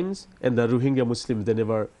Rakhines and the Rohingya Muslims, they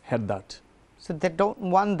never had that. So they don't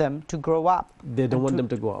want them to grow up. They don't want them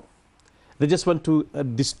to grow up. They just want to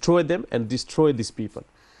destroy them and destroy these people.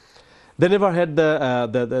 They never had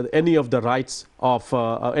any of the rights of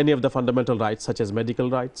any of the fundamental rights, such as medical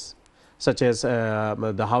rights, such as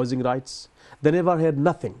the housing rights. They never had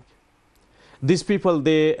nothing. These people,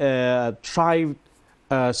 they strived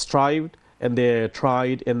and they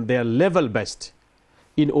tried in their level best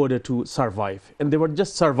in order to survive. And they were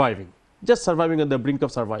just surviving on the brink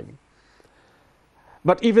of surviving.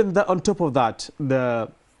 But even on top of that,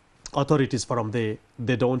 the authorities from there,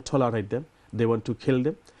 they don't tolerate them. They want to kill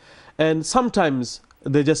them. And sometimes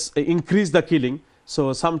they just increase the killing.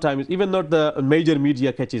 So sometimes even not the major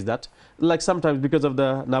media catches that. Like sometimes because of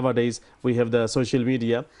the nowadays we have the social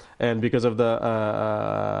media, and because of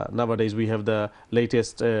the nowadays we have the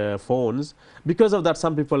latest phones. Because of that,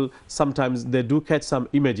 some people sometimes they do catch some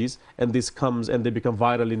images, and this comes and they become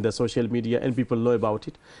viral in the social media, and people know about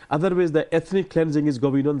it. Otherwise, the ethnic cleansing is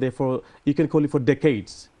going on. Therefore, you can call it for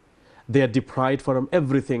decades. They are deprived from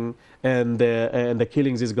everything, and the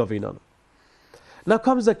killings is going on. Now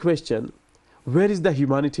comes the question: where is the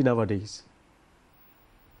humanity nowadays?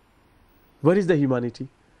 Where is the humanity?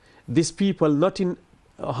 These people, not in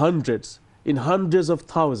hundreds of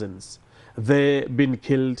thousands, they've been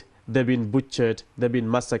killed, they've been butchered, they've been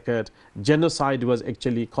massacred. Genocide was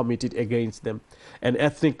actually committed against them, and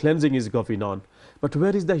ethnic cleansing is going on. But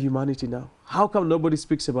where is the humanity now? How come nobody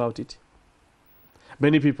speaks about it?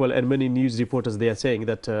 Many people and many news reporters, they are saying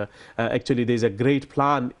that actually there's a great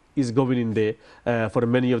plan is going in there for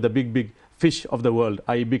many of the big fish of the world,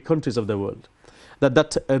 i.e. big countries of the world.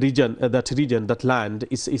 That region, that land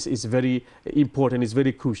is very important, is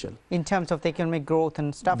very crucial. In terms of economic growth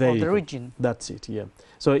and stuff of the region. That's it, yeah.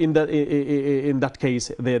 So in that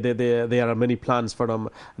case, there are many plans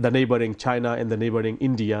from the neighboring China and the neighboring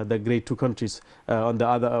India, the great two countries on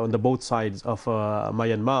the both sides of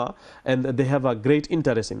Myanmar, and they have a great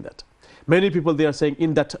interest in that. Many people, they are saying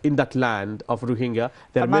in that land of Rohingya,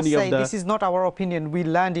 there are many of the. This is not our opinion. We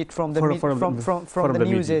learned it from the from the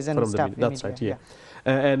news and stuff. That's right. Yeah.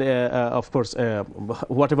 And of course,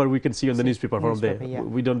 whatever we can see on the newspaper from there, yeah.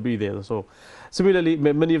 We don't be there. So, similarly,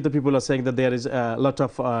 many of the people are saying that there is a lot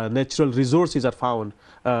of natural resources are found,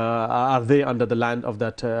 are there under the land of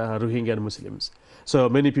that Rohingya Muslims. So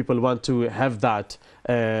many people want to have that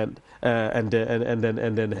and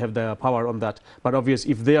then have the power on that. But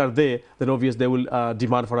obviously, if they are there, then obviously they will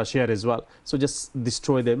demand for a share as well. So just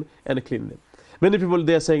destroy them and clean them. Many people,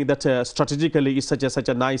 they are saying that strategically is such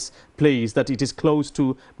a nice place that it is close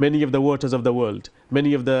to many of the waters of the world.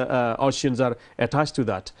 Many of the oceans are attached to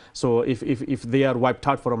that. So if they are wiped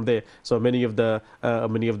out from there, so many of the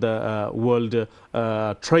world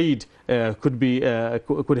trade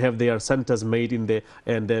could have their centers made in there,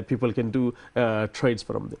 and people can do trades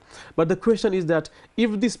from there. But the question is that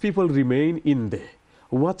if these people remain in there,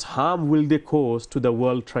 what harm will they cause to the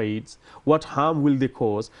world trades? What harm will they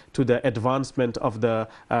cause to the advancement of the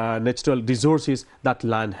natural resources that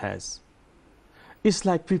land has? It's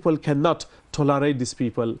like people cannot tolerate these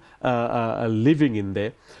people living in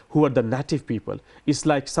there who are the native people. It's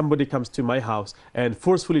like somebody comes to my house and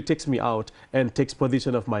forcefully takes me out and takes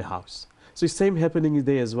possession of my house. So it's same happening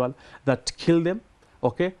there as well, that kill them,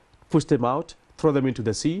 okay, push them out, throw them into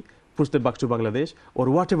the sea, push them back to Bangladesh, or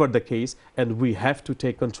whatever the case, and we have to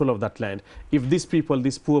take control of that land. If these people,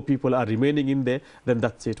 these poor people are remaining in there, then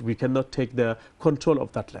that's it. We cannot take the control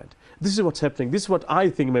of that land. This is what's happening. This is what I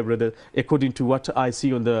think, my brother, according to what I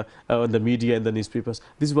see on the media and the newspapers,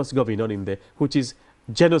 this is what's going on in there, which is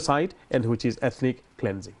genocide and which is ethnic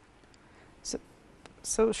cleansing.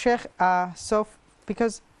 So Sheikh, so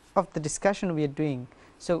because of the discussion we are doing,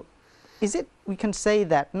 so is it, we can say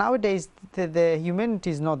that nowadays the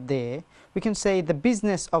humanity is not there, we can say the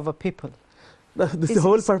business of a people The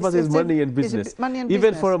whole purpose is money and business. Money and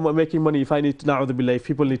Even business. for making money, if I need to, na'udhu billah, if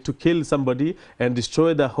people need to kill somebody and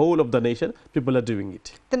destroy the whole of the nation, people are doing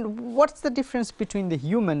it. Then what's the difference between the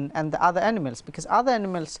human and the other animals? Because other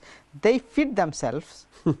animals, they feed themselves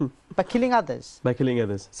by killing others. By killing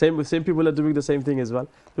others. Same people are doing the same thing as well.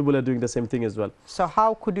 People are doing the same thing as well. So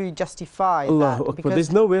how could we justify Allah that? Akbar.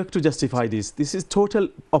 There's no way to justify this. This is total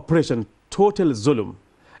oppression, total zulm.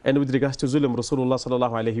 And with regards to zulm, Rasulullah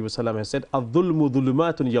sallallahu alayhi wa sallam has said, "Al-dhulmu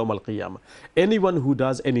dhulumatun yawm al-qiyamah." Anyone who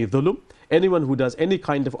does any dhulm, anyone who does any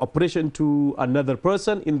kind of oppression to another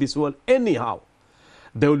person in this world, anyhow,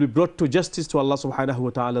 they will be brought to justice to Allah subhanahu wa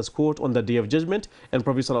ta'ala's court on the day of judgment. And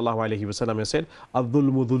Prophet sallallahu alayhi wa sallam has said,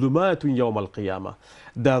 "Al-dhulmu dhulumatun yawm al-qiyamah."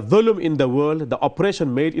 The dhulm in the world, the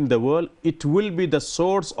oppression made in the world, it will be the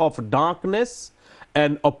source of darkness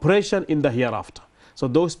and oppression in the hereafter. So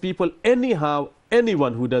those people, anyhow,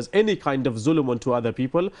 anyone who does any kind of zulm onto other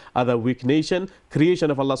people, other weak nation,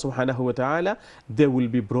 creation of Allah subhanahu wa ta'ala, they will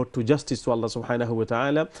be brought to justice to Allah subhanahu wa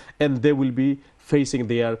ta'ala, and they will be facing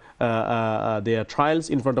their trials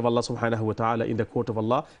in front of Allah subhanahu wa ta'ala in the court of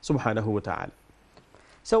Allah subhanahu wa ta'ala.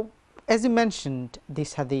 So, as you mentioned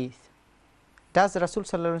this hadith, does Rasul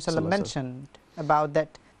sallallahu alaihi wasallam mention about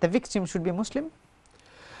that the victim should be a Muslim?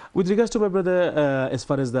 With regards to my brother, as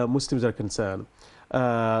far as the Muslims are concerned,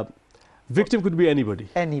 victim could be anybody.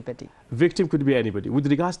 Anybody. Victim could be anybody. With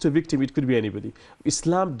regards to victim, it could be anybody.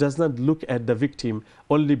 Islam does not look at the victim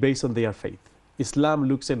only based on their faith. Islam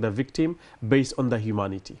looks at the victim based on the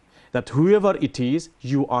humanity. That whoever it is,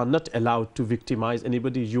 you are not allowed to victimize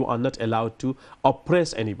anybody. You are not allowed to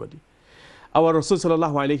oppress anybody. Our Rasul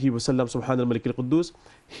sallallahu alayhi wa sallam, subhanal malik al-Quddus,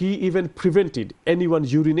 he even prevented anyone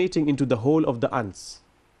urinating into the hole of the ants.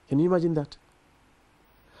 Can you imagine that?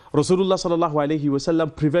 Rasulullah sallallahu alayhi wa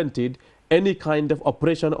sallam prevented any kind of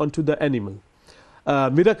oppression onto the animal.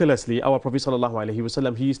 Miraculously, our Prophet sallallahu alayhi wa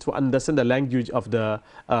sallam, he used to understand the language of the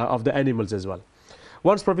animals as well.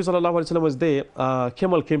 Once Prophet sallallahu alayhi wa sallam was there,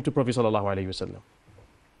 camel came to Prophet sallallahu alayhi wa sallam.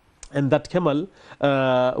 And that camel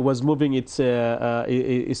was moving its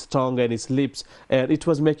tongue and its lips, and it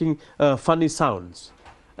was making funny sounds.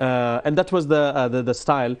 And that was the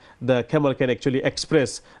style the camel can actually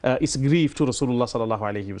express its grief to Rasulullah sallallahu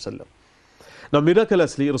alayhi wa sallam. Now,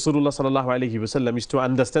 miraculously, Rasulullah sallallahu alayhi wa sallam is to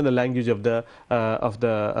understand the language of the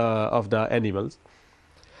animals.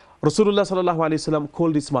 Rasulullah sallallahu alayhi wa sallam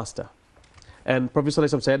called his master, and Prophet sallallahu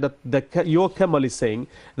alayhi wa sallam said that your camel is saying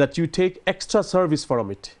that you take extra service from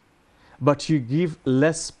it, but you give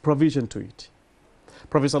less provision to it.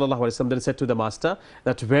 Prophet sallallahu alaihi wasallam then said to the master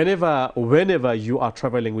that whenever you are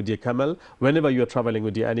traveling with your camel, whenever you are traveling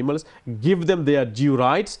with your animals, give them their due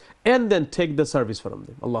rights and then take the service from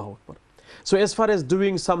them. Allahu Akbar. So as far as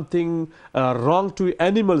doing something wrong to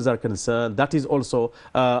animals are concerned, that is also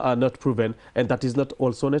not proven, and that is not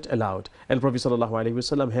also not allowed. And Prophet sallallahu alaihi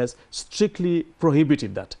wasallam has strictly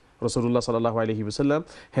prohibited that. Rasulullah sallallahu alaihi wasallam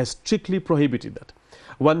has strictly prohibited that.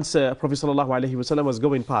 Once Prophet sallallahu alaihi wasallam was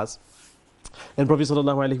going past, and Prophet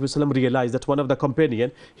sallallahu alaihi wasallam realized that one of the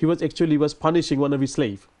companion, he was punishing one of his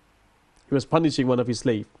slave. He was punishing one of his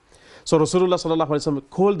slave. So Rasulullah sallallahu alaihi wasallam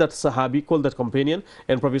called that sahabi, called that companion,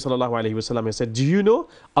 and Prophet sallallahu alaihi wasallam has said, "Do you know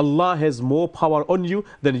Allah has more power on you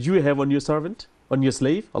than you have on your servant, on your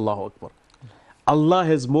slave?" Allahu Akbar. Allah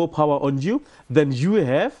has more power on you than you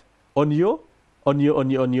have on your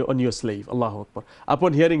slave. Allahu Akbar.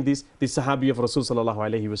 Upon hearing this, the sahabi of Rasul sallallahu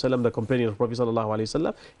alaihi wasallam, the companion of Prophet sallallahu alaihi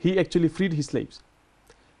wasallam, he actually freed his slaves.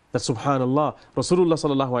 That subhanallah, Rasulullah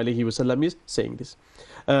sallallahu alaihi wasallam is saying this.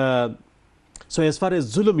 So as far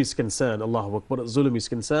as zulm is concerned, Allahu Akbar, zulm is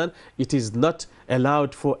concerned, it is not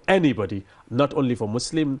allowed for anybody, not only for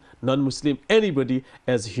Muslim, non-Muslim, anybody.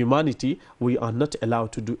 As humanity, we are not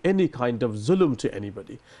allowed to do any kind of zulm to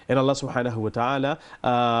anybody. And Allah subhanahu wa ta'ala,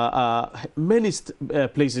 many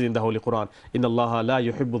places in the Holy Quran, Inna Allah la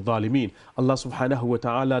yuhibbu dhalimeen. Allah subhanahu wa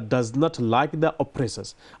ta'ala does not like the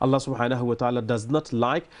oppressors. Allah subhanahu wa ta'ala does not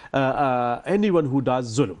like anyone who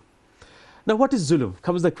does zulm. Now, what is zulm?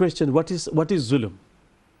 Comes the question, what is zulm?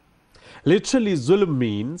 Literally, zulm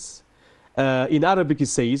means, in Arabic it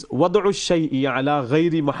says, وَضْعُ الشَّيْءِ عَلَى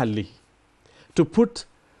غَيْرِ مَحَلِّهِ, to put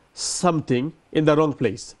something in the wrong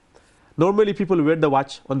place. Normally, people wear the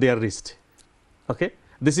watch on their wrist. Okay?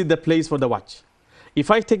 This is the place for the watch. If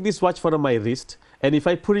I take this watch from my wrist, and if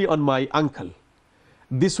I put it on my ankle,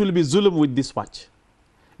 this will be zulm with this watch.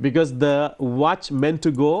 Because the watch meant to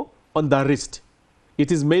go on the wrist.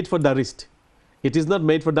 It is made for the wrist. It is not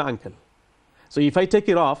made for the ankle. So if I take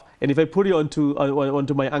it off and if I put it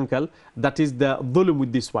onto my ankle, that is the dhulm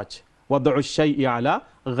with this watch. وَضَعُ الشَّيْءِ عَلَى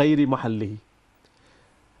غَيْرِ مَحَلِّهِ.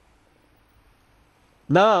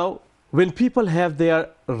 Now, when people have their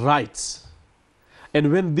rights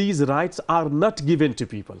and when these rights are not given to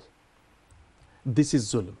people, this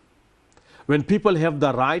is zulm. When people have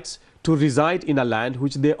the rights to reside in a land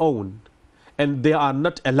which they own and they are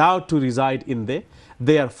not allowed to reside in there,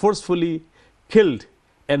 they are forcefully killed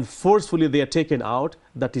and forcefully they are taken out,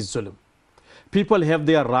 that is zulm. People have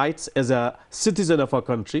their rights as a citizen of a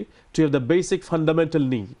country to have the basic fundamental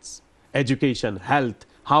needs, education, health,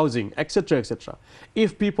 housing, etc., etc.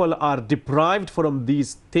 If people are deprived from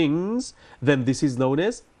these things, then this is known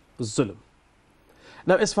as zulm.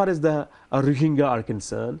 Now, as far as the Rohingya are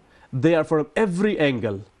concerned, they are from every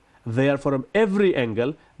angle, they are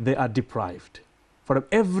deprived. From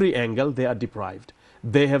every angle, they are deprived.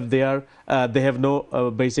 They have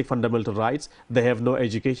no basic fundamental rights. They have no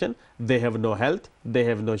education. They have no health. They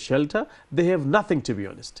have no shelter. They have nothing, to be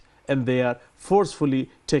honest. And they are forcefully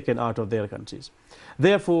taken out of their countries.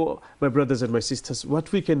 Therefore, my brothers and my sisters,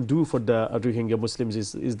 what we can do for the Rohingya Muslims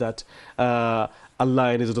is that Allah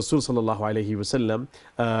and His Rasul sallallahu alaihi wasallam,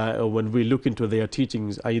 when we look into their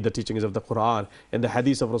teachings, i.e. the teachings of the Quran and the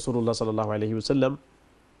hadith of Rasulullah sallallahu alaihi wasallam,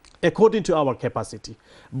 according to our capacity,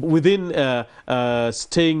 within by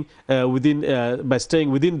staying within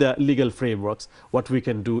the legal frameworks, what we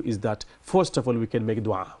can do is that first of all we can make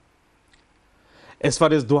dua. As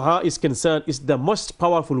far as dua is concerned, it's the most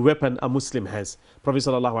powerful weapon a Muslim has. Prophet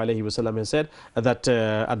sallallahu alaihi wasallam has said that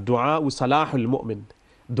ad-du'a salahul mu'min.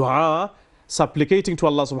 Dua, supplicating to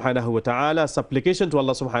Allah subhanahu wa ta'ala, supplication to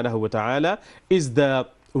Allah subhanahu wa ta'ala is the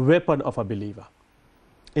weapon of a believer.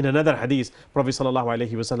 In another hadith, Prophet sallallahu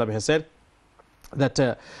alaihi wasallam has said that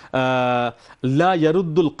la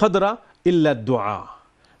yaruddul qadra illa du'a.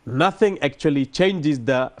 Nothing actually changes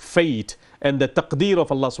the fate and the taqdeer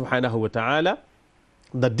of Allah subhanahu wa ta'ala,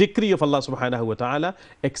 the decree of Allah subhanahu wa ta'ala,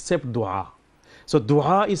 except dua. So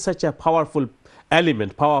dua is such a powerful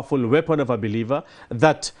element, powerful weapon of a believer,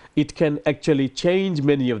 that it can actually change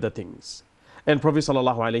many of the things. And Prophet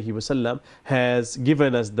sallallahu alaihi wasallam has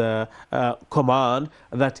given us the command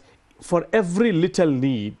that for every little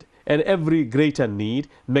need and every greater need,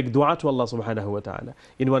 make dua to Allah subhanahu wa ta'ala.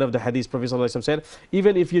 In one of the hadiths, Prophet sallallahu alaihi wasallam said,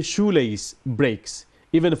 even if your shoelace breaks,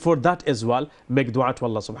 even for that as well, make dua to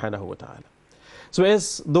Allah subhanahu wa ta'ala. So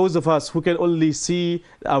as those of us who can only see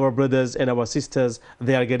our brothers and our sisters,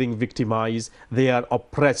 they are getting victimized, they are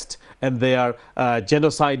oppressed, and their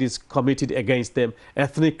genocide is committed against them,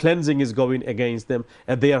 ethnic cleansing is going against them,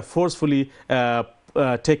 and they are forcefully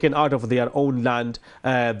taken out of their own land,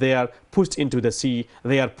 they are pushed into the sea,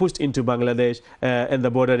 they are pushed into Bangladesh and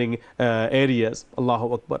the bordering areas.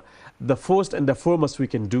 Allahu Akbar. The first and the foremost we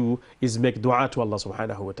can do is make dua to Allah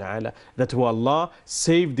subhanahu wa ta'ala, that oh Allah,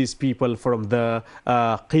 save these people from the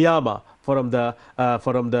qiyamah, from the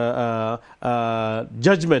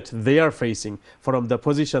judgment they are facing, from the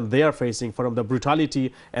position they are facing, from the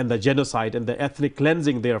brutality and the genocide and the ethnic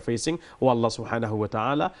cleansing they are facing. Oh Allah subhanahu wa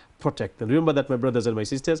ta'ala, protect them. Remember that, my brothers and my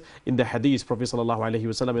sisters, in the hadith, Prophet sallallahu alaihi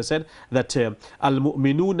wasallam has said that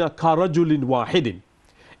al-mu'minuna karajulin wahidin.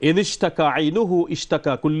 In ishtaka aynuhu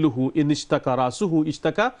ishtaka kulluhu, in ishtaka rasuhu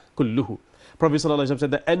ishtaka kulluhu. Prophet sallallahu alaihi wasallam said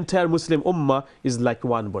the entire Muslim ummah is like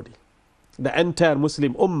one body. The entire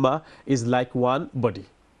Muslim ummah is like one body.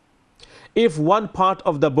 If one part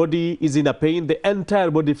of the body is in a pain, the entire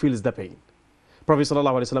body feels the pain. Prophet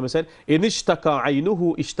sallallahu alaihi wasallam said, in ishtaka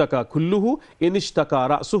aynuhu ishtaka kulluhu, in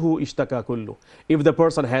ishtaka ra'suhu ishtaka kulluhu. If the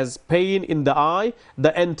person has pain in the eye,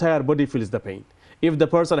 the entire body feels the pain. If the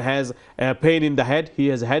person has pain in the head, he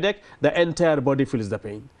has a headache, the entire body feels the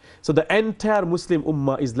pain. So the entire Muslim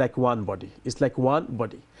ummah is like one body. It's like one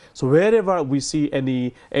body. So wherever we see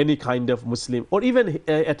any kind of Muslim, or even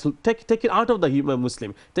take it out of the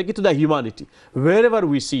Muslim, take it to the humanity. Wherever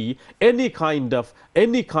we see any kind of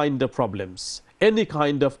problems, any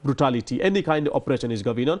kind of brutality, any kind of oppression is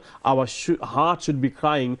going on, our heart should be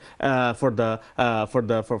crying for the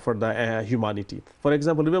humanity. For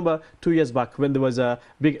example, remember 2 years back when there was a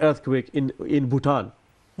big earthquake in Bhutan.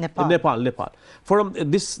 Nepal. From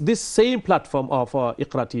this same platform of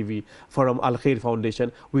IQRA TV, from Al-Khair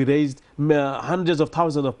Foundation, we raised hundreds of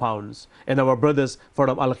thousands of pounds. And our brothers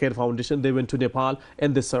from Al-Khair Foundation, they went to Nepal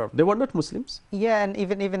and they served. They were not Muslims. Yeah, and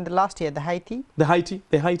even the last year, the Haiti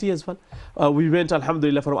as well. We went,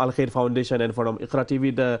 alhamdulillah, from Al-Khair Foundation and from IQRA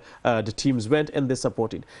TV, the teams went and they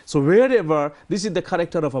supported. So wherever, this is the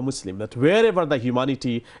character of a Muslim, that wherever the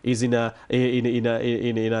humanity is in a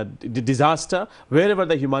disaster, wherever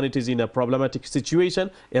the humanity is in a problematic situation,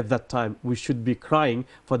 at that time we should be crying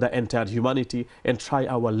for the entire humanity and try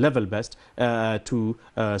our level best to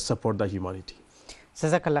support the humanity.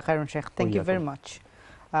 Jazakallah khairan, Shaykh. Thank you very much.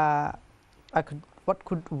 I could what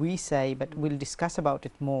could we say, but we'll discuss about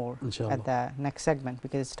it more Inshallah. at the next segment,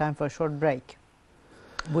 because it's time for a short break.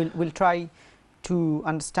 We'll try to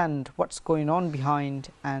understand what's going on behind,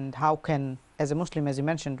 and how can, as a Muslim, as you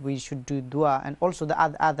mentioned, we should do dua, and also the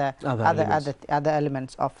other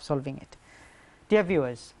elements of solving it. Dear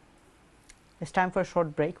viewers, it's time for a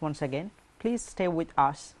short break once again. Please stay with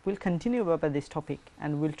us. We'll continue about this topic,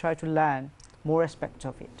 and we'll try to learn more aspects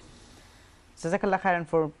of it. Jazakallah khairan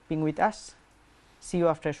for being with us. See you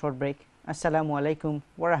after a short break. Assalamu alaikum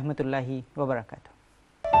wa rahmatullahi wa barakatuh.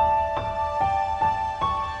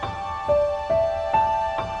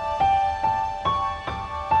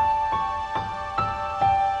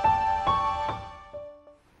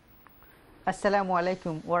 Assalamu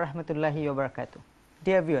alaikum wa rahmatullahi wa barakatuh.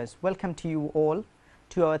 Dear viewers, welcome to you all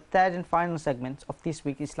to our third and final segment of this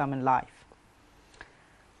week's Islam and Life.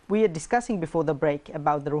 We are discussing before the break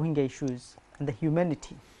about the Rohingya issues and the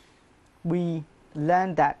humanity. We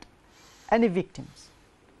learned that any victims,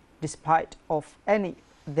 despite of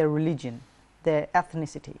their religion, their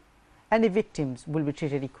ethnicity, any victims will be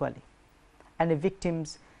treated equally. Any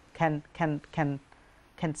victims can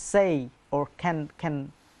say or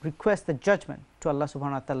can request the judgment to Allah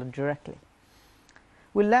subhanahu wa ta'ala directly.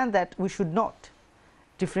 We learn that we should not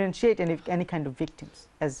differentiate any kind of victims,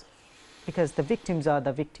 because the victims are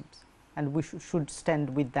the victims, and we should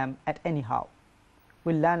stand with them at anyhow.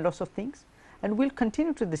 We'll learn lots of things, and we'll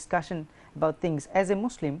continue to discussion about things. As a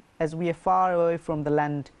Muslim, as we are far away from the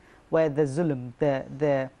land where the zulm,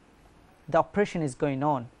 the oppression is going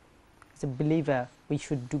on, as a believer we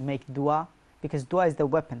should make dua, because dua is the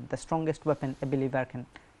weapon, the strongest weapon a believer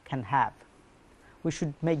can have. We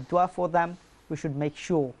should make dua for them. We should make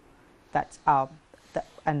sure that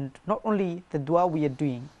and not only the dua we are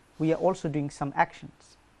doing, we are also doing some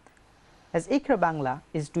actions. As IQRA Bangla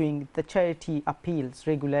is doing the charity appeals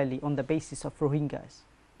regularly on the basis of Rohingyas,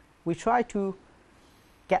 we try to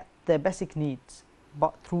get their basic needs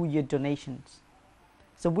but through your donations.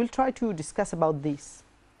 So we'll try to discuss about this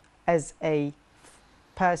as a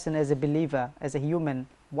person, as a believer, as a human,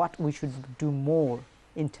 what we should do more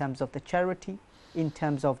in terms of the charity, in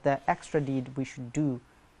terms of the extra deed we should do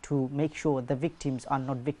to make sure the victims are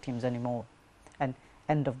not victims anymore, and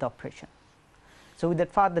end of the oppression. So without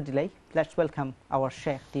further delay, let's welcome our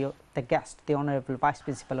Shaykh, the guest, the Honorable Vice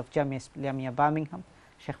Principal of Jamia Islamia Birmingham,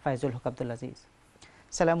 Shaykh Faizulhaq Abdulaziz.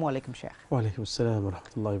 Assalamu alaikum, Shaykh. Wa alaikum assalam wa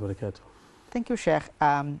rahmatullahi wa barakatuh. Thank you, Shaykh.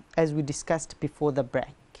 As we discussed before the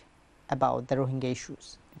break about the Rohingya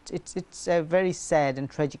issues, it's a very sad and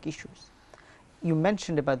tragic issues. You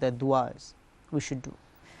mentioned about the duas we should do,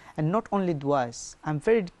 and not only duas. I'm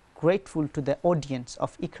very grateful to the audience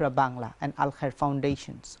of IQRA Bangla and Al-Khair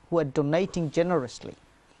Foundations who are donating generously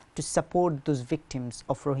to support those victims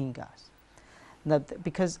of Rohingyas.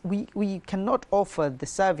 Because we cannot offer the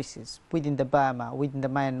services within the Burma, within the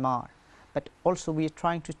Myanmar, but also we are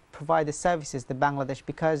trying to provide the services the Bangladesh,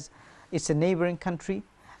 because it's a neighboring country,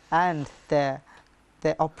 and the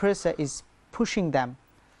oppressor is pushing them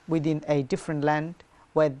within a different land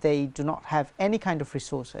where they do not have any kind of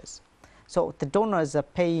resources. So the donors are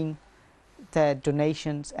paying the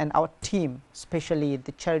donations, and our team, especially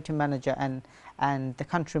the charity manager and the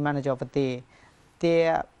country manager over there, they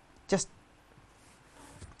are just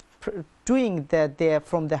doing their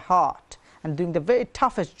from the heart and doing the very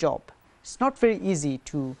toughest job. It's not very easy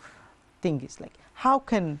to think. It's like, how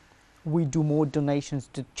can we do more donations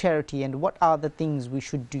to charity, and what are the things we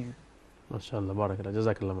should do? MashaAllah, barakallah,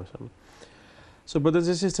 jazakallah, mashallah. So brothers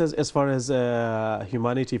and sisters, as far as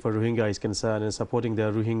humanity for Rohingya is concerned, and supporting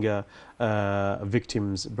the Rohingya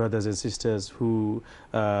victims, brothers and sisters who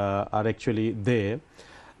are actually there,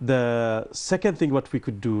 the second thing what we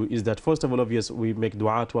could do is that, first of all, obviously we make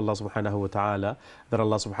dua to Allah subhanahu wa ta'ala, that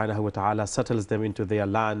Allah subhanahu wa ta'ala settles them into their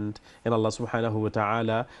land, and Allah subhanahu wa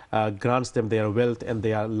ta'ala grants them their wealth and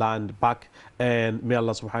their land back, and may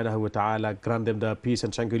Allah subhanahu wa ta'ala grant them the peace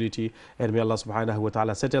and tranquility, and may Allah subhanahu wa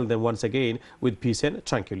ta'ala settle them once again with peace and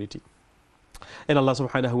tranquility. And Allah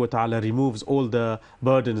subhanahu wa ta'ala removes all the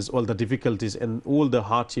burdens, all the difficulties, and all the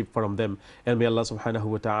hardship from them, and may Allah subhanahu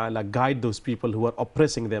wa ta'ala guide those people who are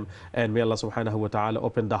oppressing them, and may Allah subhanahu wa ta'ala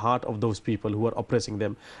open the heart of those people who are oppressing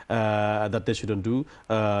them, that they shouldn't do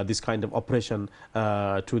this kind of oppression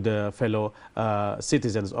to the fellow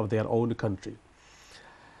citizens of their own country.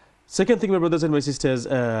 Second thing, my brothers and my sisters,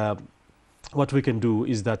 what we can do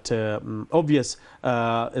is that obvious,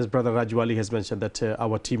 as Brother Rajwali has mentioned, that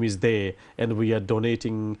our team is there and we are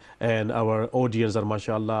donating, and our audience are,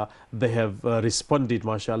 mashallah, they have responded,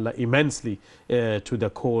 mashallah, immensely to the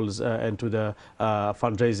calls and to the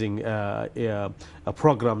fundraising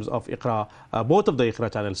programs of IQRA, both of the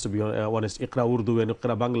IQRA channels, to be honest, IQRA Urdu and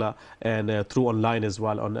IQRA Bangla, and through online as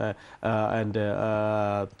well, on and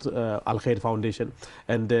Al-Khair Foundation.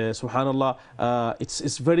 And subhanallah,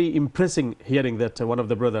 it's very impressive hearing that one of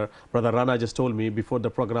the brother Rana just told me before the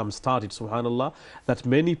program started, subhanallah, that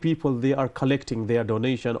many people, they are collecting their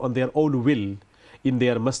donation on their own will, in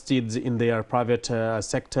their masjids, in their private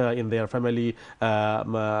sector, in their family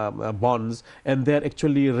bonds, and they're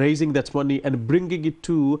actually raising that money and bringing it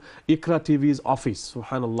to IQRA TV's office,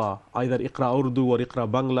 subhanallah, either IQRA Urdu or IQRA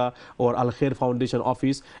Bangla or Al-Khair Foundation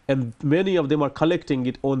office, and many of them are collecting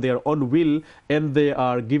it on their own will, and they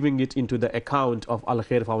are giving it into the account of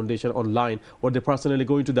Al-Khair Foundation online, or they personally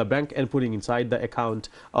going to the bank and putting inside the account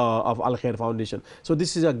of Al-Khair Foundation. So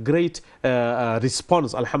this is a great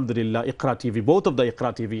response, alhamdulillah, IQRA TV, both of the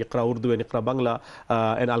IQRA TV, IQRA Urdu and IQRA Bangla,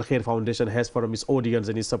 and Al-Khair Foundation has from its audience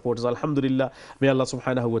and its supporters. Alhamdulillah, may Allah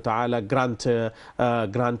subhanahu wa ta'ala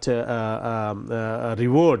grant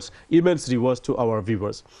rewards, immense rewards to our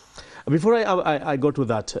viewers. Before I go to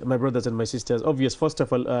that, my brothers and my sisters, obvious, first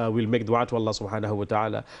of all, we'll make dua to Allah subhanahu wa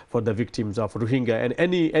ta'ala for the victims of Rohingya and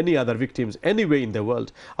any other victims anywhere in the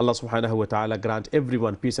world. Allah subhanahu wa ta'ala grant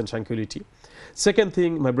everyone peace and tranquility. Second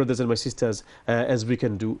thing, my brothers and my sisters, as we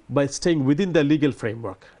can do, by staying within the legal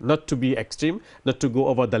framework, not to be extreme, not to go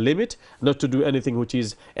over the limit, not to do anything which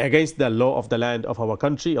is against the law of the land of our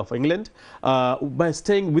country, of England. By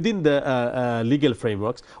staying within the legal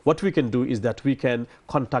frameworks, what we can do is that we can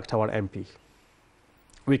contact our MP.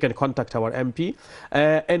 We can contact our MP,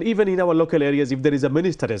 and even in our local areas, if there is a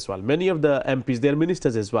minister as well, many of the MPs, they are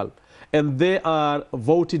ministers as well, and they are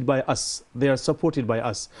voted by us, they are supported by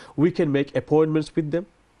us. We can make appointments with them,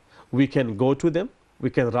 we can go to them,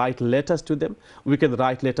 we can write letters to them, we can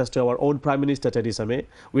write letters to our own Prime Minister Theresa May,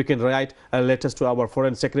 we can write letters to our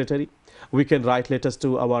Foreign Secretary, we can write letters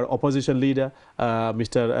to our opposition leader,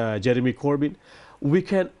 Mr. Jeremy Corbyn. We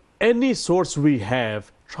can, any source we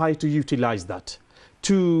have, try to utilize that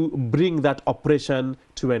to bring that oppression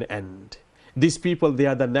to an end. These people, they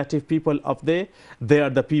are the native people of there, they are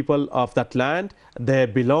the people of that land, they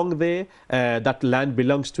belong there, that land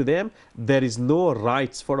belongs to them. There is no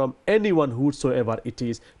rights for anyone whosoever it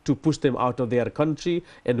is to push them out of their country,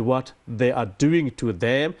 and what they are doing to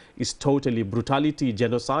them is totally brutality,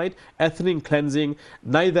 genocide, ethnic cleansing.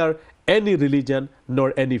 Neither any religion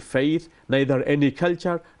nor any faith, neither any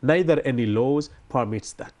culture, neither any laws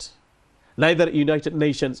permits that. Neither United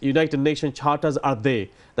Nations charters are there.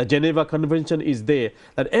 The Geneva Convention is there.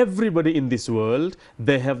 That everybody in this world,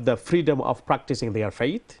 they have the freedom of practicing their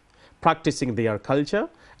faith, practicing their culture,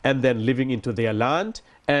 and then living into their land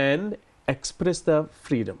and express the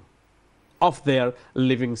freedom of their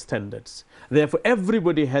living standards. Therefore,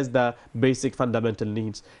 everybody has the basic fundamental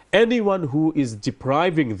needs. Anyone who is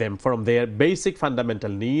depriving them from their basic fundamental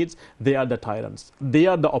needs, they are the tyrants, they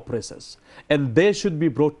are the oppressors, and they should be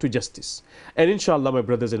brought to justice. And inshallah, my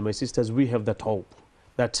brothers and my sisters, we have that hope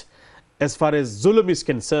that as far as zulm is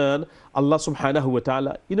concerned, Allah subhanahu wa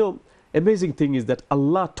ta'ala, amazing thing is that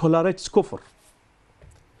Allah tolerates kufr.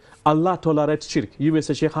 Allah tolerates shirk. You may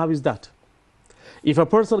say, Shaykh, how is that? If a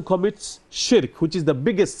person commits shirk, which is the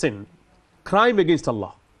biggest sin, crime against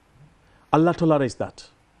Allah, Allah tolerates that.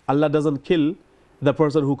 Allah doesn't kill the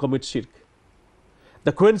person who commits shirk.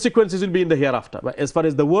 The consequences will be in the hereafter. But as far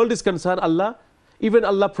as the world is concerned, even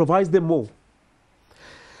Allah provides them more.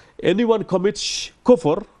 Anyone commits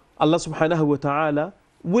kufr, Allah subhanahu wa ta'ala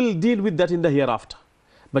will deal with that in the hereafter.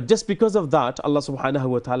 But just because of that, Allah subhanahu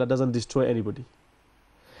wa ta'ala doesn't destroy anybody.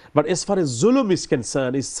 But as far as zulm is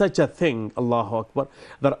concerned, is such a thing, Allahu Akbar,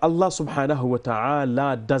 that Allah subhanahu wa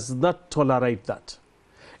ta'ala does not tolerate that.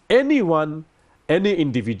 Anyone, any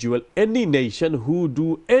individual, any nation who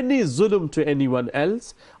do any zulm to anyone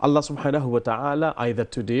else, Allah subhanahu wa ta'ala, either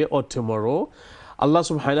today or tomorrow, Allah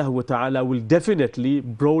subhanahu wa ta'ala will definitely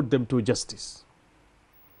bring them to justice.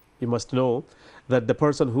 You must know that the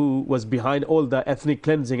person who was behind all the ethnic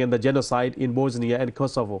cleansing and the genocide in Bosnia and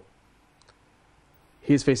Kosovo,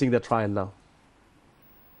 he is facing the trial now.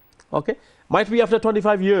 Okay? Might be after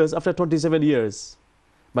 25 years, after 27 years.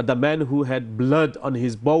 But the man who had blood on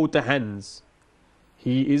his both hands,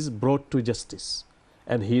 he is brought to justice.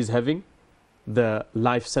 And he is having the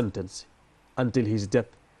life sentence until his death.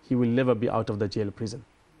 He will never be out of the jail prison.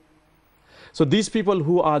 So these people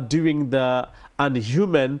who are doing the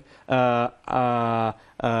unhuman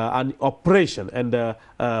operation and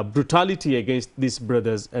brutality against these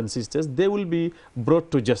brothers and sisters, they will be brought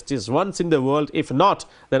to justice once in the world. If not,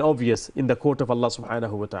 then obvious in the court of Allah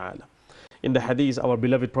subhanahu wa ta'ala. In the hadith, our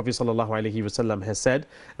beloved Prophet sallallahu alaihi wasallam has said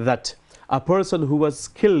that a person who was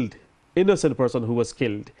killed, innocent person who was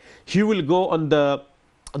killed, he will go on the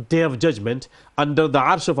day of judgment under the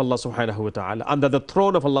arsh of Allah subhanahu wa ta'ala, under the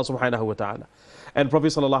throne of Allah subhanahu wa ta'ala. And Prophet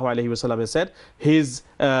sallallahu alaihi wasallam has said,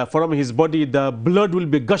 from his body the blood will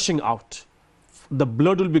be gushing out. The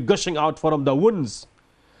blood will be gushing out from the wounds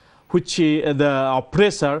which the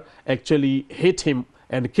oppressor actually hit him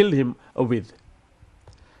and killed him with.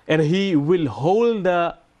 And he will hold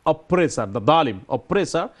the oppressor, the dhalim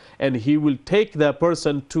oppressor, and he will take the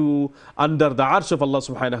person to under the arsh of Allah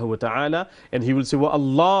subhanahu wa ta'ala, and he will say, well,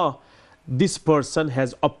 Allah, this person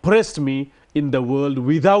has oppressed me in the world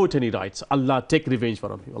without any rights. Allah, take revenge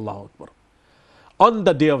from him. Allahu Akbar. On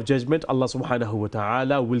the day of judgment, Allah subhanahu wa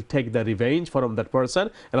ta'ala will take the revenge from that person,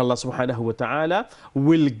 and Allah subhanahu wa ta'ala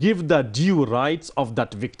will give the due rights of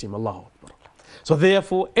that victim. Allahu Akbar. So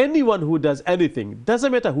therefore, anyone who does anything,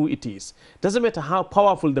 doesn't matter who it is, doesn't matter how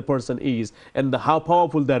powerful the person is and how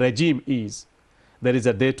powerful the regime is, there is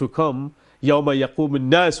a day to come, يَوْمَ يَقُومُ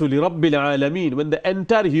النَّاسُ لِرَبِّ الْعَالَمِينَ, when the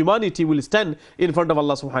entire humanity will stand in front of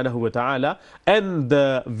Allah subhanahu wa ta'ala, and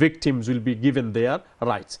the victims will be given their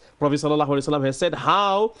rights. Prophet sallallahu alaihi wasallam has said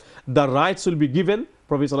how the rights will be given.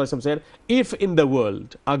 Prophet sallallahu alaihi wasallam said, if in the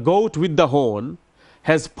world a goat with the horn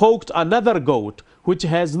has poked another goat which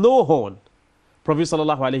has no horn, Prophet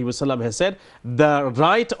sallallahu alaihi wasallam has said, the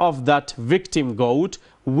right of that victim goat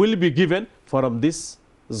will be given from this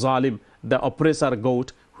zalim, the oppressor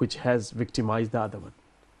goat which has victimized the other one.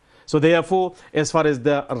 So therefore, as far as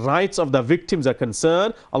the rights of the victims are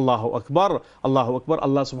concerned, Allahu Akbar, Allahu Akbar,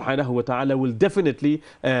 Allah subhanahu wa ta'ala will definitely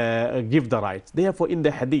give the rights. Therefore, in the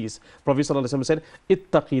hadith, Prophet sallallahu alaihi wasallam said,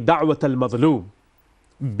 ittaqi da'wat al-madhlum,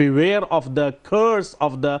 beware of the curse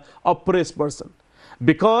of the oppressed person.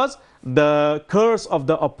 Because the curse of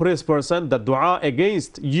the oppressed person, the dua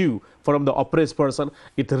against you from the oppressed person,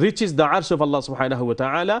 it reaches the arsh of Allah subhanahu wa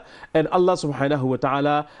ta'ala, and Allah subhanahu wa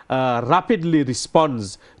ta'ala rapidly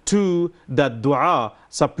responds to the dua,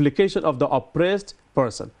 supplication of the oppressed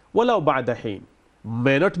person. Walau ba'da hin.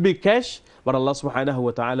 May not be cash, but Allah subhanahu wa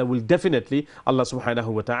ta'ala will definitely, Allah subhanahu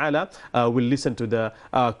wa ta'ala will listen to the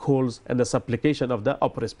calls and the supplication of the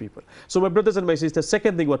oppressed people. So my brothers and my sisters,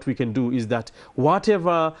 second thing what we can do is that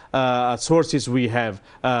whatever sources we have,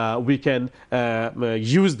 we can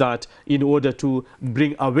use that in order to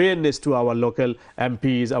bring awareness to our local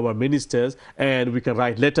MPs, our ministers, and we can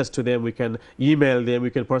write letters to them, we can email them, we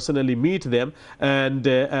can personally meet them, and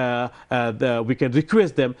we can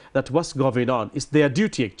request them that what's going on. It's their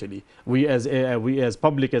duty actually. We as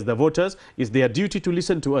public, as the voters, it's their duty to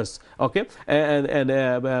listen to us, okay, and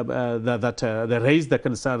they raise the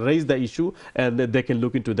concern, raise the issue, and they can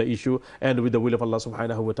look into the issue, and with the will of Allah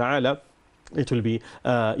subhanahu wa ta'ala, it will be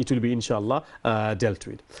inshallah dealt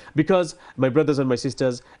with. Because my brothers and my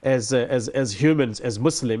sisters, as humans, as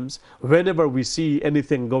Muslims, whenever we see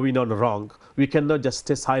anything going on wrong, we cannot just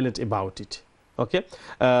stay silent about it. Okay,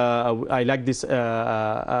 I like this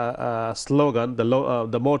slogan,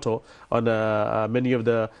 the motto on many of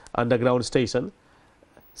the underground stations: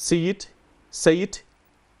 see it, say it,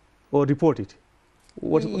 or report it.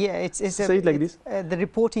 Say it like this. The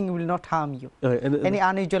reporting will not harm you. Any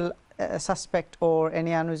unusual suspect or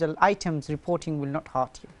any unusual items, reporting will not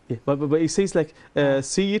hurt you. Yeah, but it says like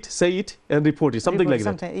see it, say it, and report it. Something like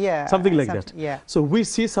that. Yeah, something like that. Yeah. So we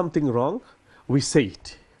see something wrong, we say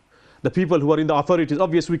it. The people who are in the authorities,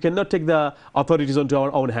 obviously we cannot take the authorities onto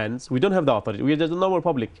our own hands. We don't have the authority. We are just a normal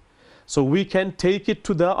public. So we can take it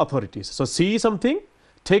to the authorities. So see something,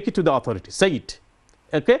 take it to the authorities, say it,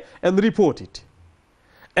 okay, and report it.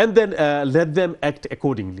 And then let them act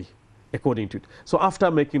according to it. So after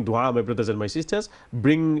making dua, my brothers and my sisters,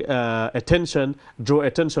 bring draw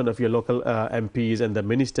attention of your local MPs and the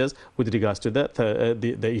ministers with regards to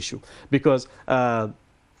the issue. Because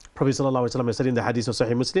Prophet sallallahu alaihi wasallam said in the hadith of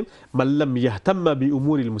Sahih Muslim, "Man lam yahtamma bi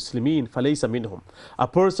umuri al-muslimin falaysa minhum." A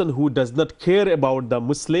person who does not care about the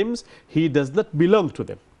Muslims, he does not belong to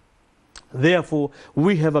them. Therefore,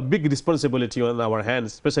 we have a big responsibility on our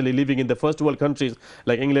hands, especially living in the first world countries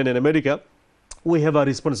like England and America. We have a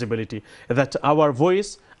responsibility that our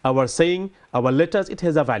voice, our saying, our letters, it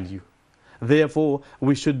has a value. Therefore,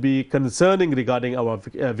 we should be concerning regarding our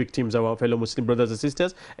victims, our fellow Muslim brothers and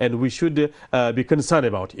sisters, and we should be concerned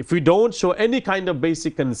about it. If we don't show any kind of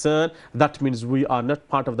basic concern, that means we are not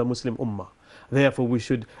part of the Muslim Ummah. Therefore, we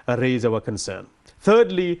should raise our concern.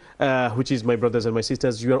 Thirdly, which is, my brothers and my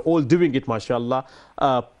sisters, you are all doing it, mashallah,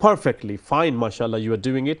 perfectly fine, mashallah, you are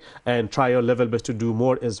doing it, and try your level best to do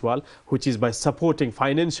more as well, which is by supporting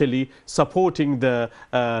financially, supporting the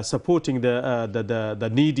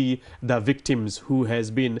needy, the victims who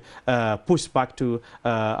has been pushed back to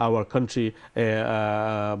our country,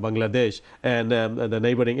 Bangladesh, and the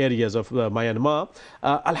neighboring areas of Myanmar.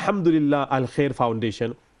 Alhamdulillah, Al-Khair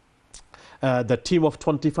Foundation, the team of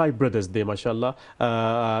 25 brothers there, mashallah,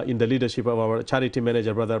 in the leadership of our charity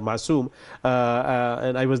manager, brother Masoom,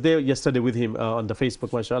 and I was there yesterday with him on the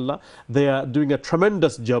Facebook, mashallah. They are doing a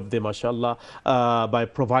tremendous job there, mashallah, by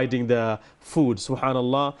providing the food,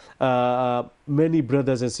 subhanallah. Many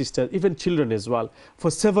brothers and sisters, even children as well, for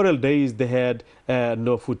several days they had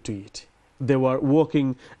no food to eat. They were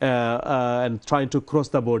walking and trying to cross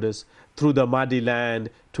the borders through the muddy land,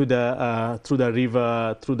 through the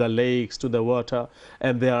river, through the lakes, to the water,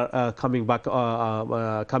 and they are coming back,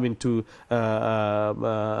 coming to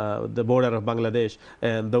the border of Bangladesh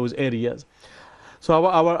and those areas. So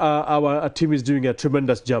our team is doing a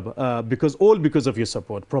tremendous job because of your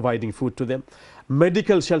support, providing food to them.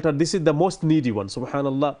 Medical shelter, this is the most needy one,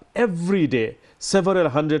 subhanallah. Every day, several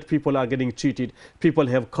hundred people are getting treated. People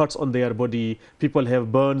have cuts on their body. People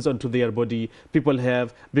have burns onto their body. People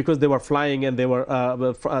have, because they were flying and they were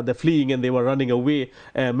fleeing and they were running away,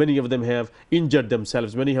 many of them have injured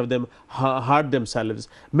themselves. Many of them hurt themselves.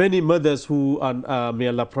 Many mothers who are, may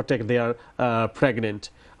Allah protect, they are pregnant.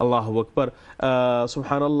 Allahu Akbar.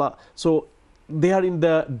 Subhanallah. So they are in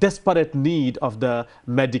the desperate need of the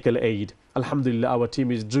medical aid. Alhamdulillah, our team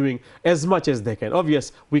is doing as much as they can.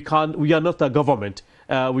 Obvious, we are not a government.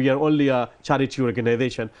 We are only a charity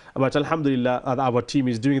organization. But Alhamdulillah, our team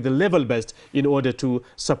is doing the level best in order to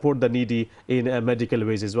support the needy in medical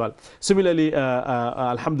ways as well. Similarly,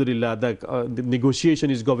 Alhamdulillah, the negotiation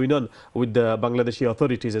is going on with the Bangladeshi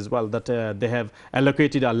authorities as well, that they have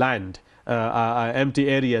allocated a land, empty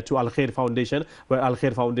area to Al-Khair Foundation, where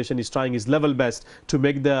Al-Khair Foundation is trying its level best to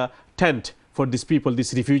make the tent for these people,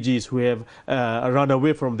 these refugees who have run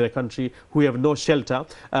away from their country, who have no shelter,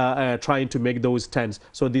 trying to make those tents.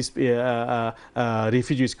 So these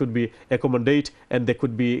refugees could be accommodated and they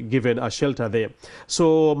could be given a shelter there.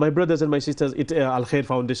 So my brothers and my sisters, Al-Khair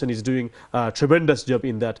Foundation is doing a tremendous job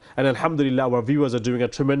in that. And Alhamdulillah, our viewers are doing a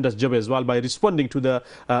tremendous job as well by responding to the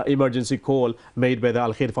emergency call made by the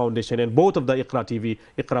Al-Khair Foundation and both of the IQRA TV,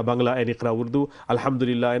 IQRA Bangla and IQRA Urdu.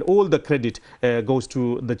 Alhamdulillah, and all the credit goes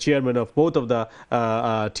to the chairman of both of the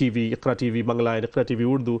TV, IQRA TV Bangla and IQRA TV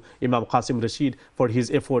Urdu, Imam Qasim Rashid, for his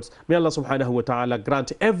efforts. May Allah subhanahu wa ta'ala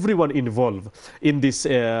grant everyone involved in this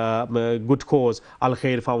good cause,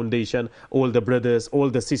 Al-Khair Foundation, all the brothers, all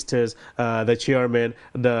the sisters, the chairman,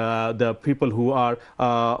 the people who are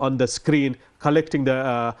on the screen collecting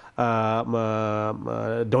the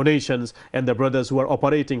donations, and the brothers who are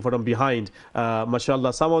operating from behind.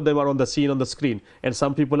 Mashallah, some of them are on the scene, on the screen, and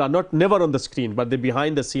some people are never on the screen, but they're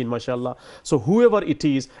behind the scene, mashallah. So whoever it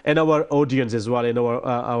is, and our audience as well, and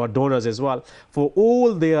our donors as well, for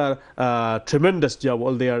all their tremendous job,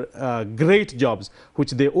 all their great jobs,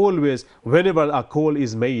 which they always, whenever a call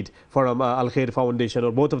is made from Al-Khair Foundation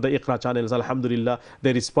or both of the IQRA channels, alhamdulillah,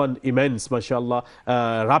 they respond immense, mashallah,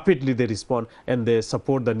 rapidly they respond, and they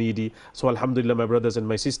support the needy. So alhamdulillah, my brothers and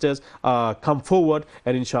my sisters, come forward,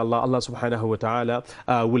 and inshallah Allah subhanahu wa ta'ala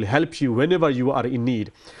will help you whenever you are in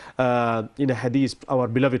need. In a hadith, our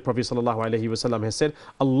beloved Prophet sallallahu alaihi wasallam has said,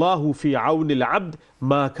 Allahu fi awni al-abd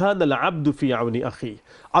ma kana al-abdu fi awni akhi.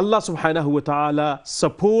 Allah subhanahu wa ta'ala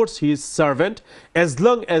supports his servant as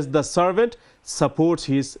long as the servant supports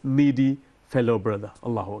his needy fellow brother.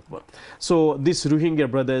 Allahu Akbar. So these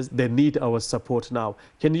Rohingya brothers, they need our support now.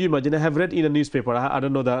 Can you imagine? I have read in a newspaper, I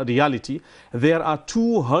don't know the reality, there are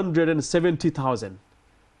 270,000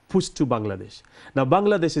 pushed to Bangladesh. Now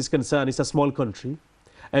Bangladesh is concerned, it's a small country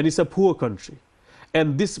and it's a poor country.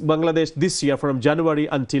 And this Bangladesh, this year, from January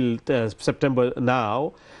until September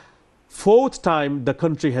now, fourth time the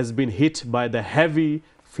country has been hit by the heavy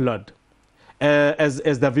flood.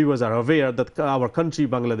 As the viewers are aware, that our country,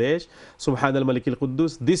 Bangladesh, Subhanal Malik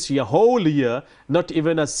al-Quddus, this year, whole year, not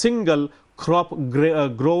even a single crop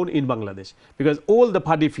grown in Bangladesh, because all the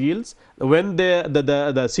paddy fields, when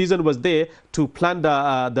the season was there to plant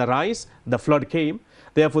the rice, the flood came.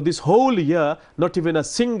 Therefore, this whole year, not even a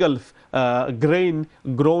single grain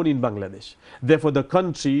grown in Bangladesh. Therefore, the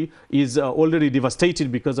country is already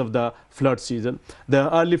devastated because of the flood season.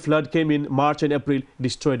 The early flood came in March and April,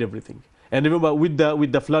 destroyed everything. And remember, with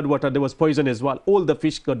the flood water, there was poison as well. All the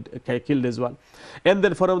fish got killed as well. And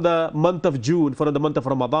then from the month of June, from the month of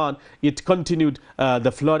Ramadan, it continued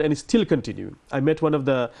the flood, and it's still continuing. I met one of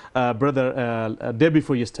the brother day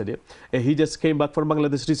before yesterday. He just came back from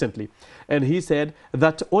Bangladesh recently, and he said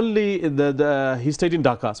that only he stayed in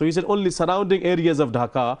Dhaka. So he said only surrounding areas of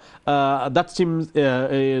Dhaka, that seems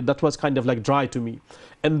that was kind of like dry to me.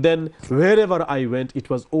 And then wherever I went, it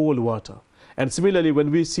was all water. And similarly,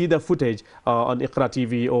 when we see the footage on IQRA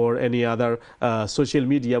TV or any other social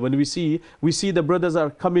media, when we see the brothers are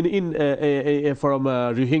coming in from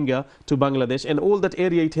Rohingya to Bangladesh, and all that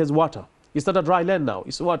area, it has water. It's not a dry land now,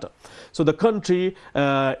 it's water. So the country,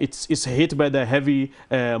 it's hit by the heavy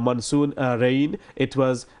monsoon rain. It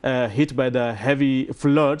was hit by the heavy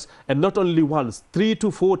floods, and not only once, 3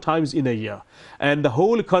 to 4 times in a year. And the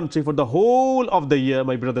whole country, for the whole of the year,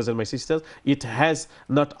 my brothers and my sisters, it has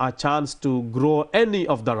not a chance to grow any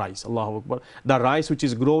of the rice. Allahu Akbar. The rice which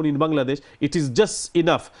is grown in Bangladesh, it is just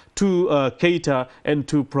enough to cater and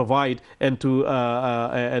to provide and to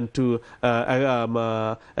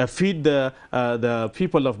feed the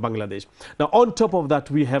people of Bangladesh. Now, on top of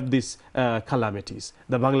that, we have these calamities.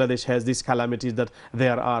 The Bangladesh has these calamities that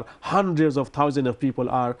there are hundreds of thousands of people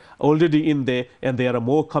are already in there, and there are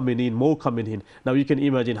more coming in. Now, you can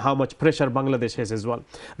imagine how much pressure Bangladesh has as well.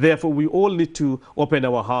 Therefore, we all need to open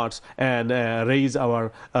our hearts and raise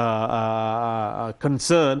our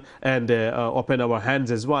concern and open our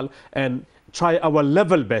hands as well, and try our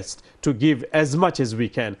level best to give as much as we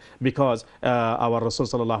can, because our Rasul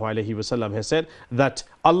sallallahu alaihi wasallam has said that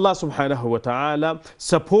Allah subhanahu wa ta'ala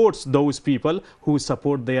supports those people who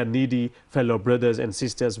support their needy fellow brothers and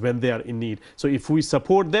sisters when they are in need. So if we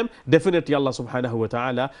support them, definitely Allah subhanahu wa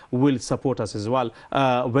ta'ala will support us as well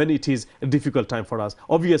when it is a difficult time for us.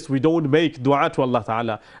 Obviously, we don't make dua to Allah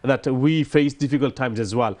ta'ala that we face difficult times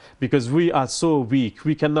as well, because we are so weak.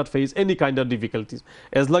 We cannot face any kind of difficulties.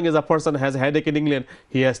 As long as a person has a headache in England,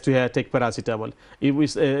 he has to take paracetamol.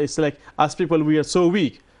 It's like us people, we are so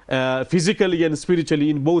weak. Physically and spiritually,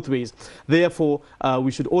 in both ways. Therefore,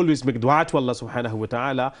 we should always make dua to Allah subhanahu wa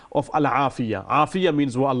ta'ala of al-afiyah. Afiyah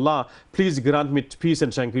means, oh Allah, please grant me peace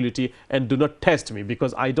and tranquility, and do not test me,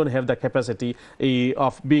 because I don't have the capacity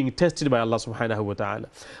of being tested by Allah subhanahu wa ta'ala.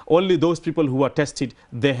 Only those people who are tested,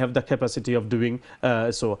 they have the capacity of doing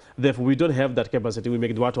so. Therefore, we don't have that capacity. We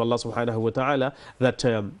make dua to Allah subhanahu wa ta'ala that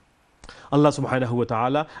Allah subhanahu wa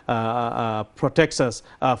ta'ala protects us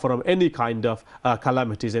from any kind of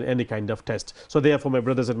calamities and any kind of test. So therefore, my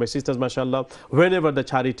brothers and my sisters, mashallah, whenever the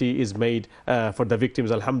charity is made for the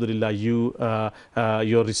victims, alhamdulillah,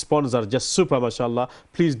 your responses are just super, mashallah.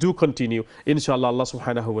 Please do continue. Inshallah, Allah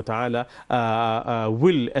subhanahu wa ta'ala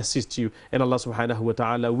will assist you, and Allah subhanahu wa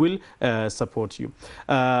ta'ala will support you.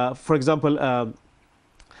 For example,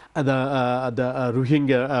 the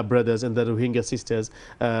Rohingya brothers and the Rohingya sisters,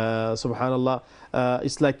 subhanallah,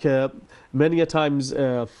 it's like many a times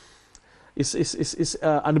it's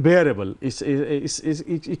unbearable.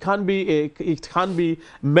 It can't be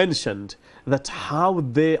mentioned that how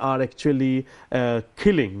they are actually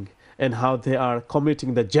killing and how they are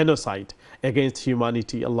committing the genocide against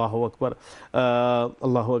humanity. Allahu Akbar.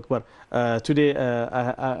 Allahu Akbar. Today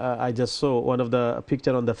I just saw one of the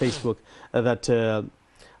picture on the Facebook that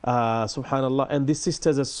subhanallah, and these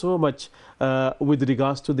sisters are so much with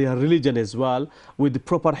regards to their religion as well, with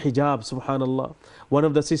proper hijab, subhanallah. One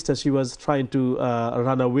of the sisters, she was trying to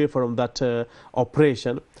run away from that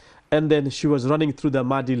operation, and then she was running through the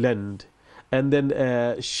muddy land, and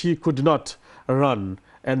then she could not run,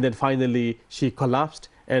 and then finally she collapsed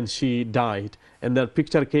and she died. And that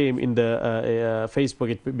picture came in the Facebook,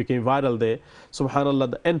 it became viral there. Subhanallah,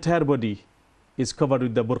 the entire body is covered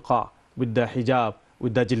with the burqa, with the hijab,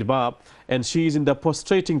 with the jilbab, and she is in the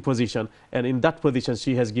prostrating position, and in that position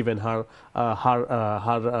she has given her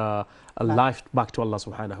life back to Allah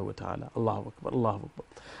subhanahu wa ta'ala. Allahu Akbar, Allahu Akbar.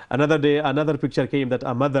 Another day, another picture came that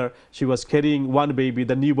a mother, she was carrying one baby,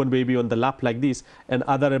 the newborn baby, on the lap like this, and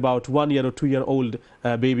other about 1 year or 2 year old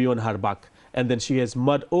baby on her back. And then she has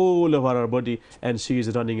mud all over her body, and she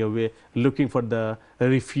is running away, looking for the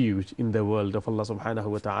refuge in the world of Allah subhanahu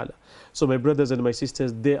wa ta'ala. So my brothers and my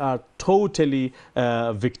sisters, they are totally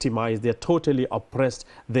victimized, they are totally oppressed,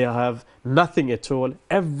 they have nothing at all.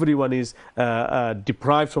 Everyone is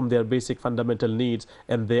deprived from their basic fundamental needs,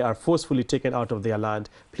 and they are forcefully taken out of their land.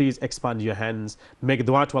 Please expand your hands, make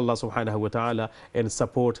dua to Allah subhanahu wa ta'ala, and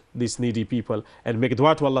support these needy people, and make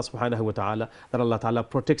dua to Allah subhanahu wa ta'ala that Allah ta'ala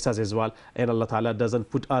protects us as well, and Allah Ta'ala doesn't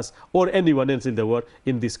put us or anyone else in the world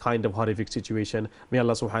in this kind of horrific situation. May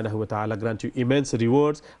Allah subhanahu wa ta'ala grant you immense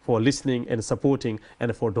rewards for listening and supporting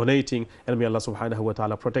and for donating, and may Allah subhanahu wa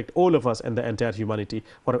ta'ala protect all of us and the entire humanity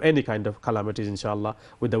from any kind of calamities, inshallah.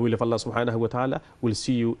 With the will of Allah subhanahu wa ta'ala, we'll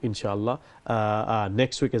see you inshallah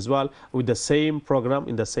next week as well with the same program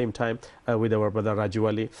in the same time with our brother Raju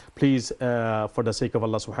Ali. Please, for the sake of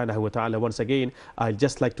Allah subhanahu wa ta'ala, once again I'd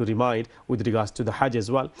just like to remind with regards to the Hajj as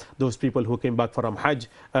well, those people who came back from Hajj,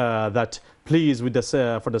 that please, with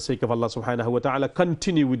the for the sake of Allah subhanahu wa ta'ala,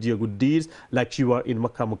 continue with your good deeds like you are in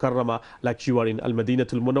Makkah Mukarramah, like you are in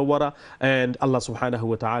Al-Madinatul Munawwara, and Allah subhanahu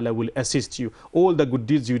wa ta'ala will assist you. All the good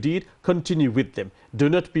deeds you did, continue with them. Do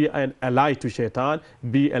not be an ally to shaitan,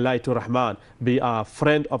 be ally to Rahman, be a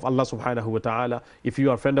friend of Allah subhanahu wa ta'ala. If you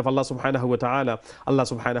are a friend of Allah subhanahu wa ta'ala, Allah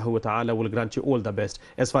subhanahu wa ta'ala will grant you all the best.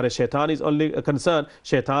 As far as shaitan is only concerned,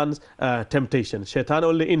 shaitan's temptation, shaitan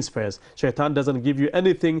only inspires, shaitan doesn't give you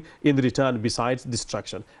anything in return besides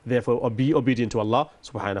destruction. Therefore, be obedient to Allah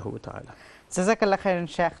subhanahu wa ta'ala. Jazakallah khairan,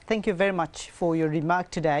 Shaykh. Thank you very much for your remark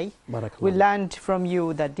today. Barakallah. We learned from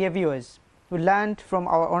you that, dear viewers, we learned from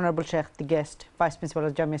our Honorable Shaykh, the guest, Vice Principal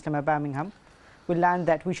of Jamia Islamiyah Birmingham. We learned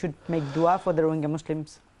that we should make dua for the Rohingya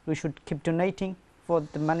Muslims. We should keep donating for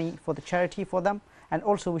the money, for the charity for them. And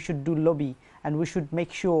also we should do lobby, and we should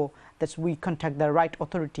make sure that we contact the right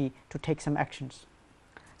authority to take some actions.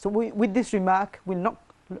 So with this remark, we'll not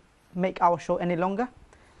make our show any longer.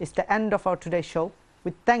 It's the end of our today's show.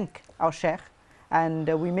 We thank our Shaykh, and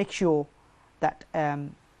we make sure that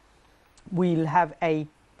we'll have a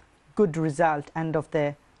good result, end of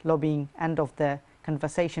the lobbying, end of the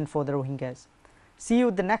conversation for the Rohingyas. See you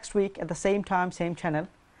the next week at the same time, same channel.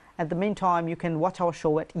 At the meantime, you can watch our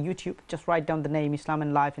show at YouTube. Just write down the name Islam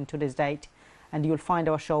and Life in today's date, and you'll find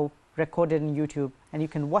our show recorded on YouTube, and you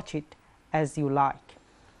can watch it as you like.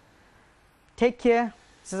 Take care.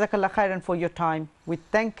 Jazakallah khairan for your time. We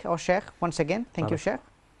thank our Shaykh once again. Thank you, Shaykh.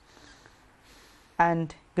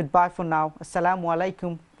 And goodbye for now. Assalamu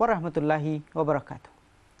alaikum wa rahmatullahi wa barakatuh.